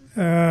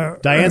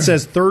 Diane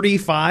says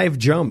 35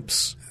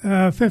 jumps.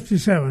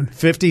 57.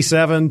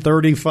 57,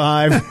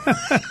 35.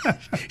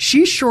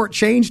 She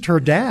shortchanged her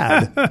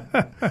dad.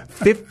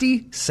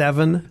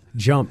 57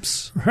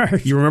 jumps.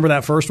 Right. You remember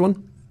that first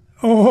one?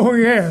 Oh,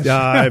 yes.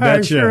 I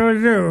bet you. I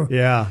surely do.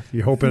 Yeah.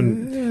 You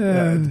hoping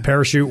the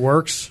parachute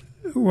works?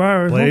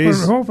 Well, I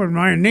was hoping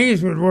my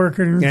knees would work.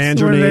 And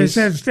when they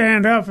said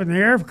stand up in the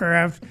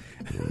aircraft,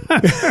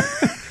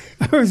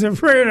 I was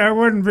afraid I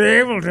wouldn't be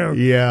able to.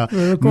 Yeah. But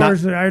of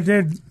course, I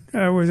did.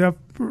 I was up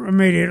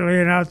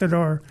immediately and out the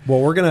door.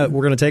 Well, we're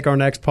gonna take our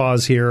next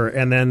pause here,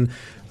 and then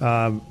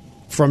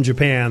from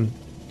Japan,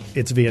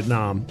 it's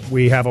Vietnam.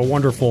 We have a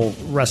wonderful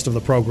rest of the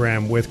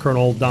program with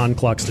Colonel Don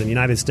Cluxton,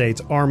 United States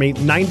Army,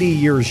 90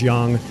 years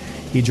young.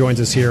 He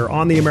joins us here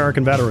on the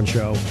American Veteran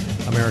Show,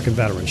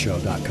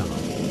 AmericanVeteranShow.com.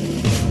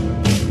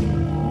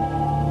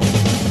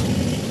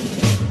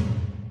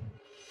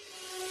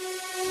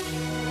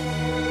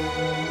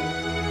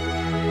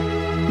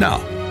 Now,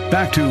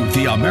 back to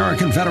the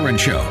American Veteran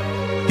Show.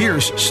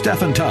 Here's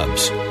Stephen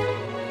Tubbs.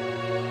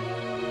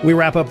 We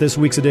wrap up this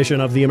week's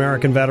edition of the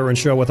American Veteran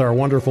Show with our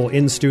wonderful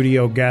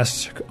in-studio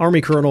guest,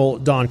 Army Colonel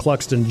Don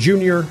Cluxton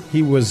Jr.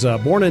 He was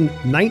born in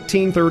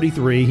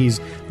 1933. He's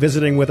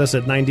visiting with us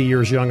at 90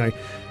 years young. I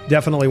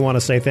definitely want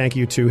to say thank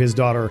you to his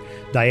daughter,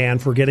 Diane,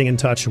 for getting in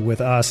touch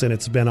with us, and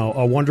it's been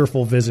a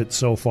wonderful visit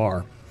so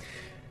far.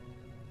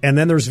 And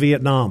then there's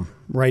Vietnam,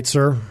 right,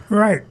 sir?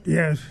 Right,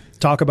 yes.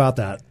 Talk about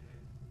that.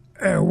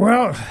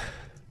 Well,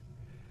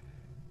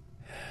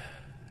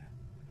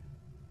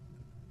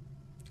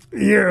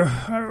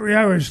 yeah,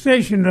 I was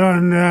stationed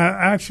on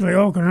actually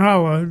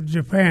Okinawa,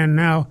 Japan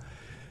now,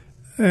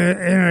 in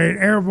an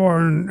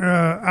airborne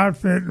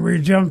outfit.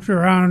 We jumped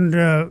around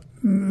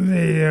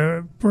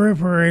the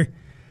periphery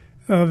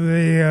of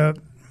the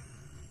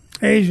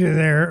Asia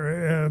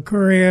there,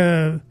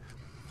 Korea,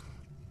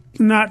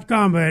 not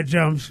combat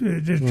jumps,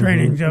 just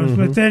training jumps.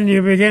 But then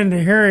you begin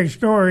to hear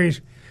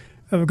stories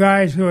of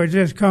guys who had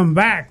just come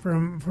back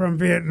from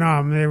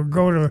Vietnam. They would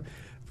go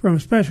from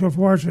Special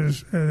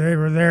Forces. They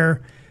were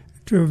there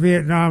to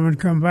Vietnam and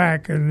come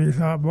back, and he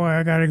thought, boy,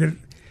 I got to get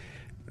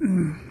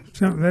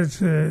something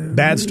that's...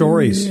 bad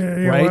stories,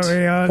 right?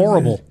 Well,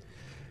 horrible.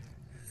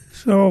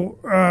 So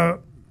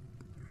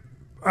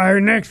I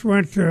next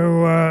went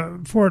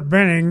to Fort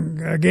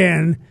Benning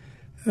again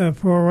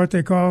for what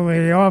they call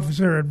the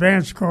Officer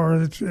Advanced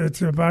Corps.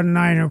 It's about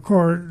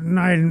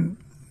 9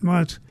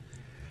 months.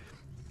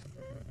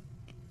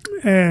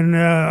 And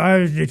I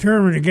was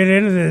determined to get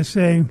into this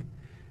thing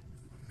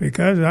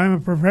because I'm a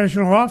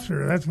professional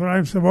officer. That's what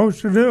I'm supposed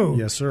to do.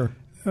 Yes, sir.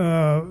 So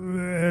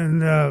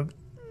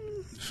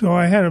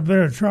I had a bit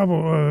of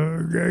trouble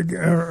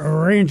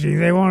arranging.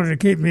 They wanted to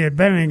keep me at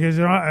Benning as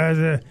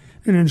an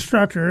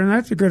instructor, and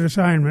that's a good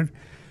assignment.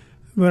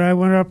 But I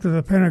went up to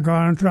the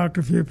Pentagon and talked to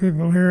a few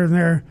people here and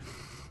there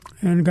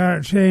and got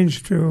it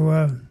changed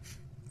to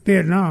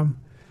Vietnam.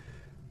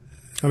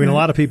 I mean, a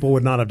lot of people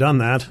would not have done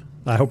that.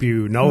 I hope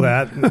you know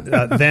that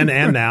then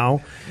and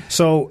now.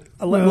 So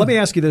let me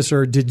ask you this,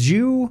 sir. Did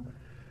you,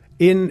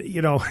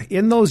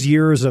 in those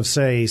years of,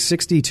 say,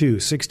 62,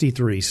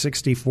 63,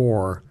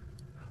 64,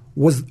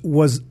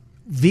 was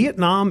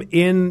Vietnam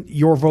in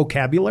your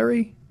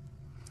vocabulary?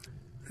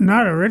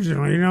 Not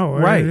originally, no.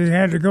 Right. You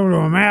had to go to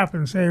a map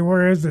and say,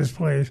 where is this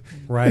place?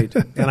 Right.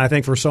 And I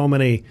think for so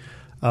many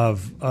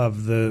of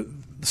the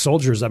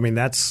soldiers, I mean,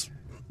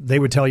 they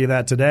would tell you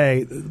that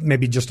today,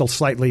 maybe just a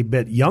slightly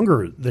bit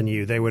younger than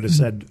you. They would have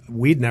said,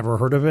 we'd never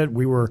heard of it.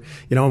 We were,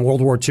 in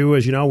World War II,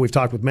 as you know, we've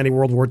talked with many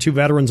World War II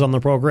veterans on the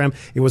program.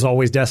 It was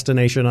always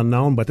destination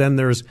unknown. But then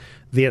there's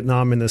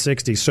Vietnam in the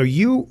 60s. So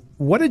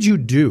what did you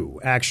do,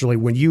 actually,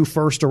 when you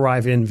first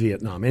arrived in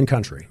Vietnam, in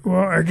country?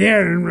 Well,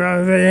 again,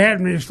 they had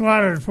me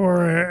slotted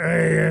for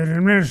an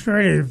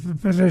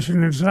administrative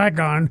position in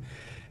Saigon,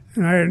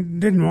 and I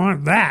didn't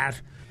want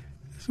that.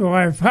 So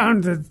I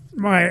found that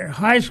my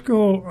high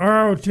school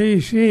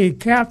ROTC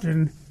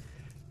captain,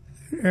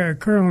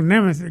 Colonel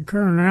Nemethy,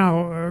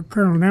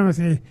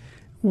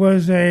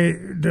 was a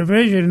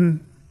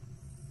division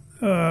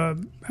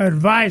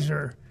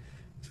advisor.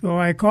 So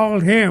I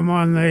called him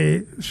on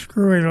the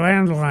screwy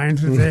landlines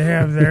that they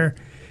have there,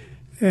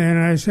 and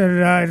I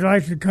said, I'd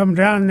like to come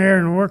down there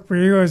and work for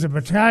you as a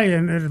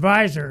battalion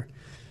advisor.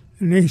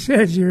 And he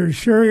said, you're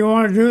sure you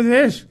want to do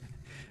this?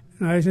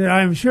 And I said,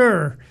 I'm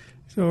sure.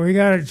 So we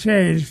got it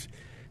changed.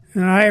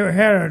 And I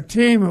had a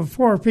team of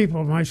 4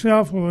 people,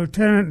 myself, a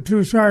lieutenant, and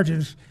 2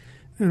 sergeants,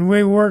 and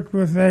we worked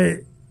with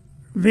a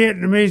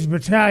Vietnamese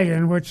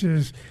battalion, which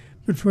is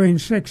between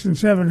 600 and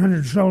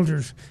 700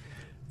 soldiers,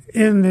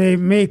 in the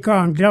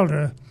Mekong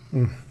Delta.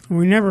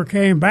 We never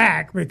came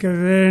back because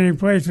there ain't any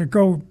place to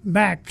go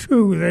back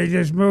to. They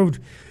just moved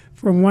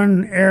from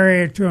one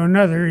area to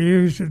another,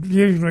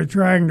 usually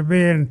trying to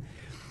be in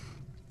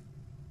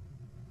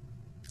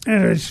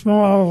a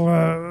small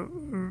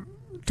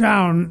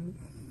town,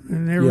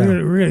 and they're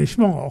really, really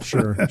small.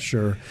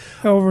 Sure.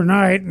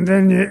 Overnight, and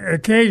then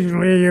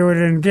occasionally you would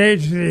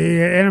engage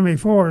the enemy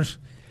force.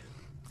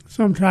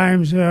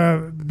 Sometimes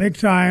big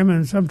time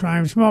and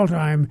sometimes small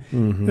time.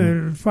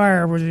 The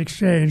fire was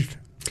exchanged.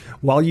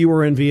 While you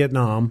were in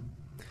Vietnam,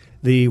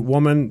 the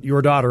woman,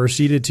 your daughter,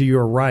 seated to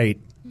your right,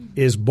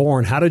 is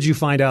born. How did you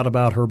find out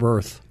about her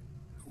birth?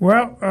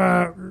 Well,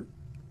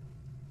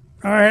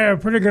 I had a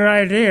pretty good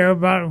idea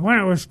about when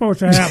it was supposed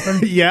to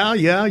happen. Yeah,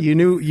 you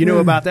knew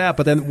about that.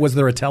 But then, was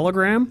there a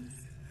telegram?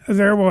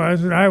 There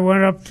was. I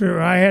went up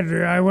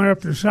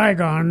to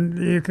Saigon.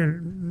 You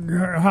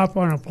can hop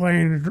on a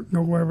plane and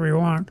go wherever you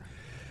want.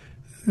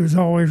 There's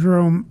always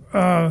room.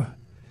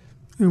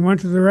 And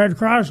went to the Red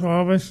Cross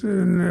office,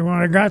 and when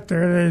I got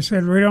there, they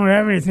said, "We don't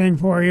have anything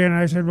for you." And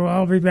I said, "Well,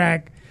 I'll be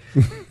back."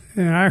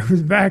 And I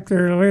was back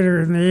there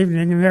later in the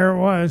evening, and there it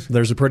was.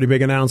 There's a pretty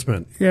big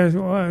announcement. Yes, it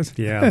was.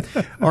 Yeah.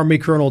 Army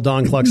Colonel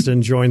Don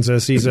Cluxton joins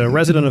us. He's a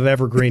resident of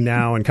Evergreen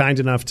now and kind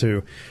enough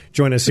to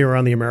join us here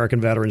on the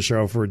American Veteran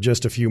Show for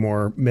just a few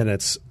more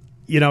minutes.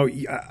 You know,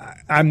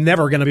 I'm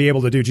never going to be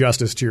able to do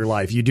justice to your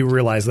life. You do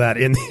realize that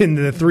in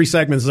the 3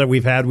 segments that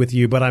we've had with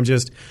you, but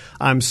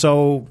I'm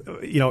so,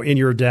 in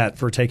your debt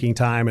for taking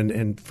time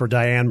and for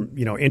Diane,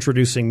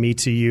 introducing me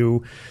to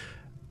you.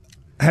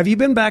 Have you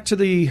been back to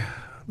the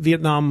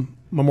Vietnam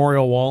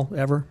Memorial Wall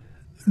ever?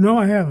 No,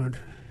 I haven't.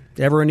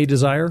 Ever any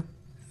desire?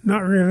 Not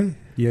really.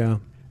 Yeah.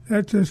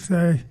 That's just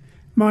a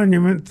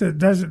monument that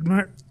doesn't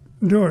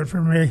do it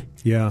for me.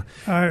 Yeah.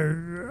 I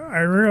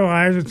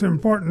realize it's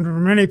important for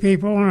many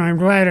people, and I'm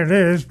glad it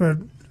is, but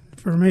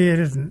for me it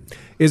isn't.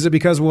 Is it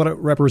because of what it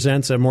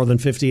represents at more than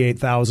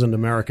 58,000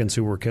 Americans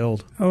who were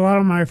killed? A lot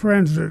of my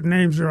friends'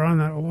 names are on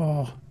that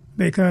wall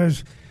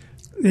because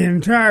the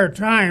entire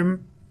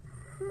time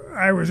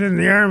I was in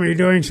the Army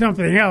doing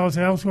something else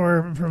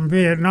elsewhere from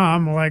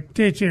Vietnam, like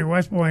teaching at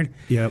West Point.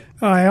 Yep.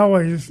 I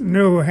always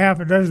knew half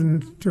a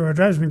dozen to a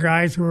dozen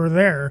guys who were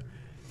there.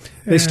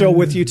 They still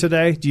with you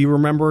today? Do you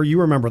remember?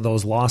 You remember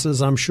those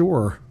losses, I'm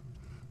sure.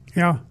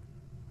 Yeah.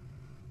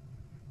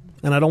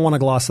 And I don't want to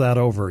gloss that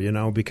over,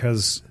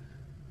 because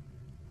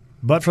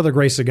but for the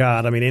grace of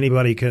God,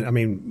 anybody could,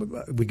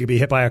 we could be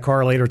hit by a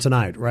car later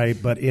tonight, right?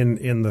 But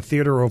in the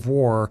theater of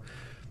war,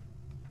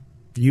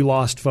 you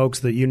lost folks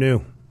that you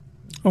knew.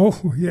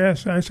 Oh,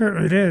 yes, I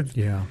certainly did.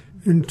 Yeah.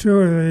 And 2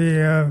 of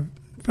the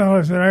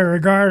fellows that I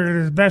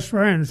regarded as best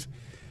friends,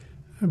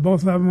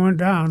 both of them went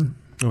down.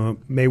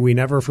 May we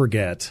never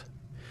forget.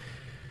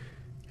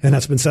 And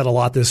that's been said a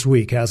lot this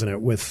week, hasn't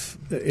it, with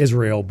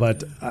Israel.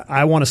 But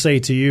I want to say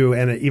to you,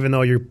 and even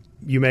though you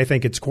may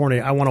think it's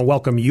corny, I want to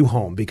welcome you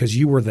home because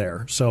you were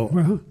there.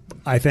 So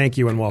I thank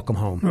you and welcome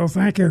home. Well,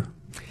 thank you.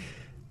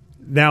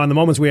 Now, in the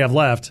moments we have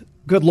left,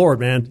 good Lord,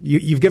 man,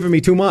 you've given me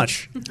too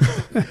much.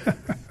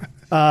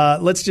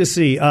 Let's just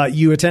see.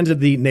 You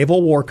attended the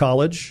Naval War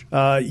College.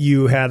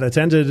 You had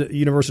attended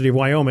University of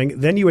Wyoming.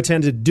 Then you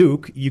attended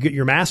Duke. You get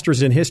your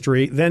master's in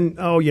history. Then,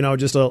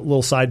 just a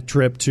little side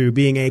trip to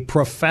being a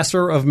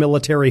professor of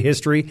military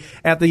history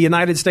at the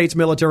United States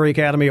Military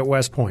Academy at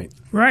West Point.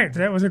 Right.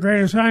 That was a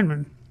great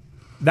assignment.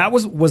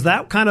 Was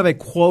that kind of a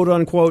quote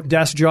unquote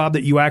desk job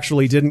that you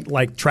actually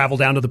didn't travel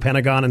down to the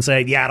Pentagon and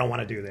say, "Yeah, I don't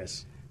want to do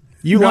this."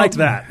 You liked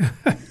that.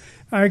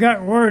 I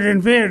got word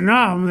in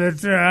Vietnam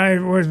that I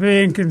was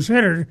being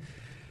considered,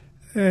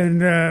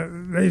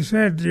 and they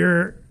said,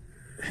 "You're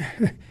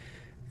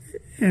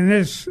in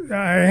this."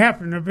 I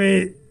happened to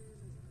be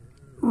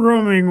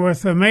rooming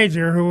with a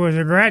major who was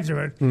a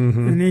graduate,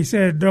 and he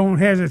said, "Don't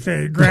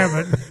hesitate,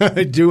 grab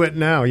it." Do it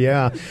now,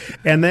 yeah.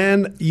 And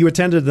then you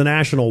attended the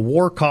National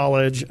War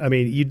College.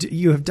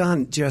 You have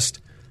done just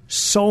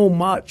so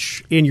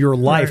much in your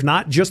life, right.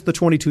 Not just the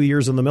 22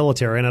 years in the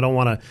military. And I don't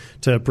want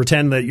to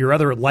pretend that your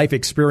other life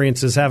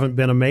experiences haven't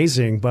been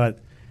amazing, but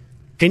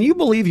can you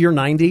believe you're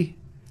 90?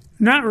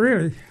 Not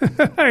really.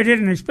 I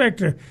didn't expect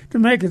to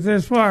make it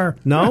this far.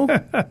 No?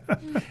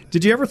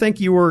 Did you ever think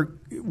were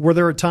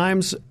there at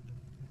times,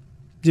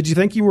 did you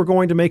think you were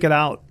going to make it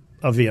out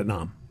of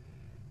Vietnam?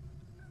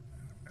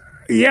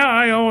 Yeah,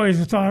 I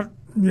always thought,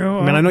 I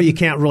know you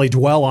can't really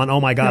dwell on, oh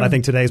my God, I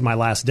think today's my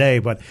last day,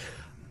 but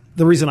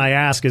the reason I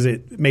ask is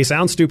it may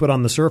sound stupid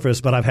on the surface,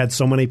 but I've had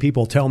so many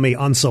people tell me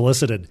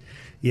unsolicited,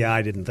 yeah,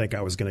 I didn't think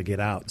I was going to get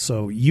out.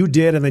 So you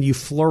did, and then you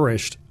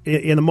flourished.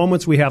 In the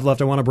moments we have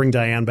left, I want to bring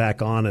Diane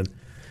back on, and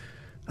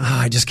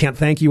I just can't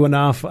thank you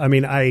enough.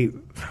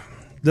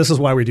 This is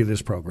why we do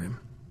this program.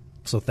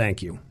 So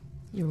thank you.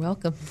 You're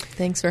welcome.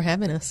 Thanks for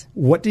having us.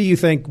 What do you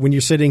think when you're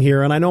sitting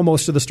here? And I know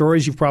most of the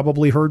stories you've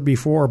probably heard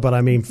before, but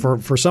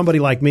for somebody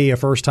like me, a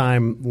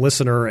first-time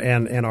listener,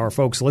 and our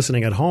folks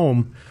listening at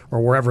home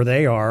or wherever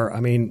they are,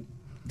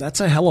 that's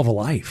a hell of a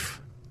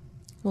life.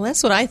 Well,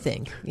 that's what I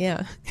think,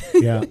 yeah.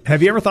 Yeah.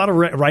 Have you ever thought of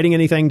writing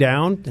anything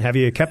down? Have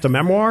you kept a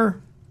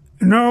memoir?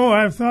 No,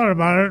 I've thought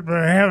about it, but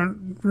I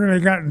haven't really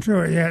gotten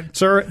to it yet.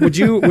 Sir, would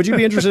you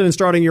be interested in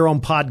starting your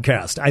own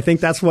podcast? I think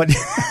that's what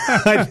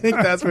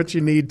you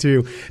need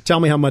to.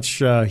 Tell me how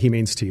much he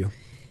means to you.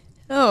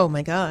 Oh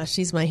my gosh,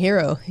 he's my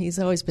hero. He's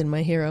always been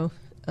my hero.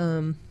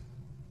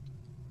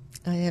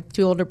 I have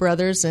 2 older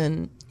brothers,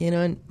 and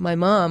and my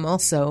mom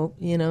also.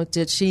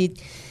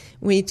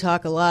 We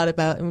talk a lot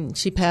about.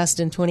 She passed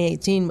in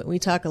 2018, but we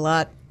talk a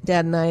lot,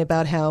 Dad and I,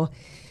 about how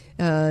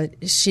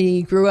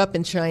she grew up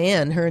in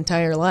Cheyenne her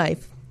entire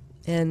life,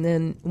 and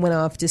then went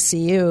off to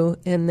CU,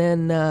 and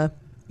then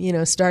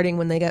starting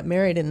when they got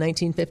married in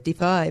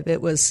 1955,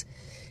 it was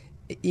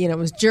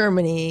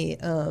Germany.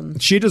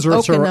 She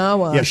deserves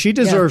Okinawa. She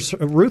deserves.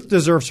 Yeah. Ruth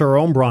deserves her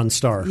own Bronze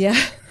Star. Yeah,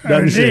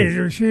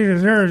 indeed, she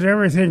deserves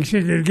everything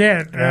she could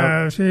get.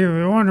 Yep. She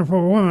was a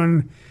wonderful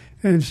woman,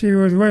 and she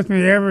was with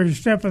me every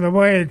step of the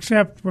way,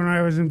 except when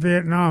I was in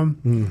Vietnam.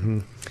 Mm-hmm.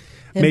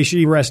 May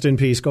she rest in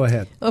peace. Go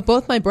ahead. Well,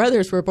 both my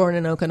brothers were born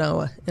in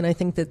Okinawa, and I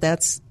think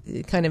that's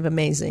kind of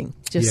amazing.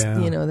 Just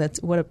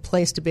that's what a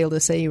place to be able to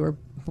say you were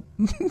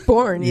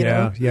born. You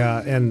know?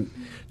 Yeah, and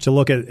to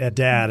look at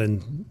Dad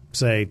and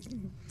say,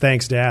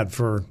 thanks, Dad,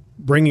 for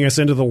bringing us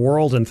into the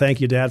world, and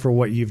thank you, Dad, for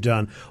what you've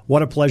done.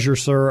 What a pleasure,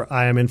 sir.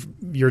 I am in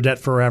your debt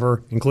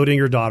forever, including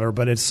your daughter,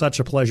 but it's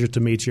such a pleasure to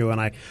meet you, and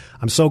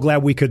I'm so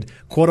glad we could,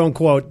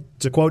 quote-unquote,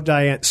 to quote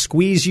Diane,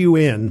 squeeze you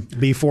in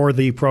before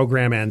the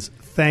program ends.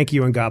 Thank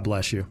you, and God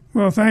bless you.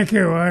 Well, thank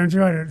you. I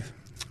enjoyed it.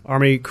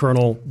 Army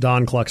Colonel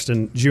Don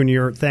Cluxton,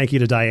 Jr., thank you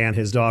to Diane,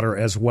 his daughter,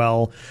 as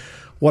well.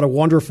 What a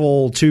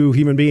wonderful 2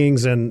 human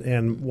beings,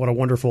 and what a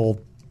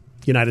wonderful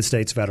United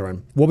States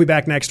veteran. We'll be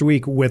back next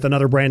week with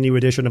another brand new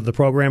edition of the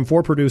program.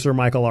 For producer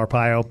Michael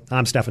Arpaio,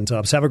 I'm Stephen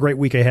Tubbs. Have a great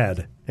week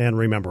ahead, and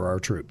remember our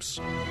troops.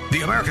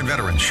 The American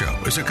Veterans Show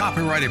is a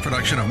copyrighted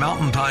production of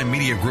Mountain Time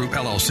Media Group,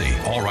 LLC.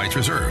 All rights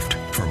reserved.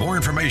 For more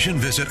information,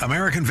 visit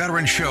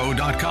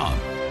AmericanVeteransShow.com.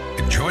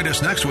 And join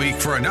us next week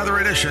for another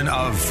edition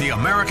of The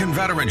American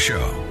Veterans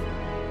Show.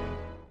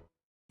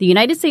 The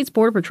United States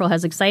Border Patrol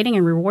has exciting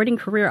and rewarding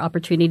career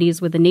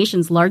opportunities with the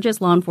nation's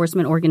largest law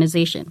enforcement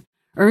organization.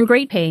 Earn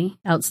great pay,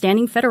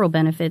 outstanding federal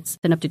benefits,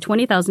 and up to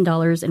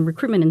 $20,000 in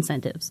recruitment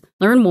incentives.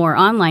 Learn more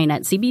online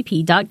at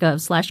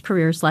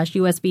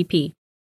cbp.gov/career/USBP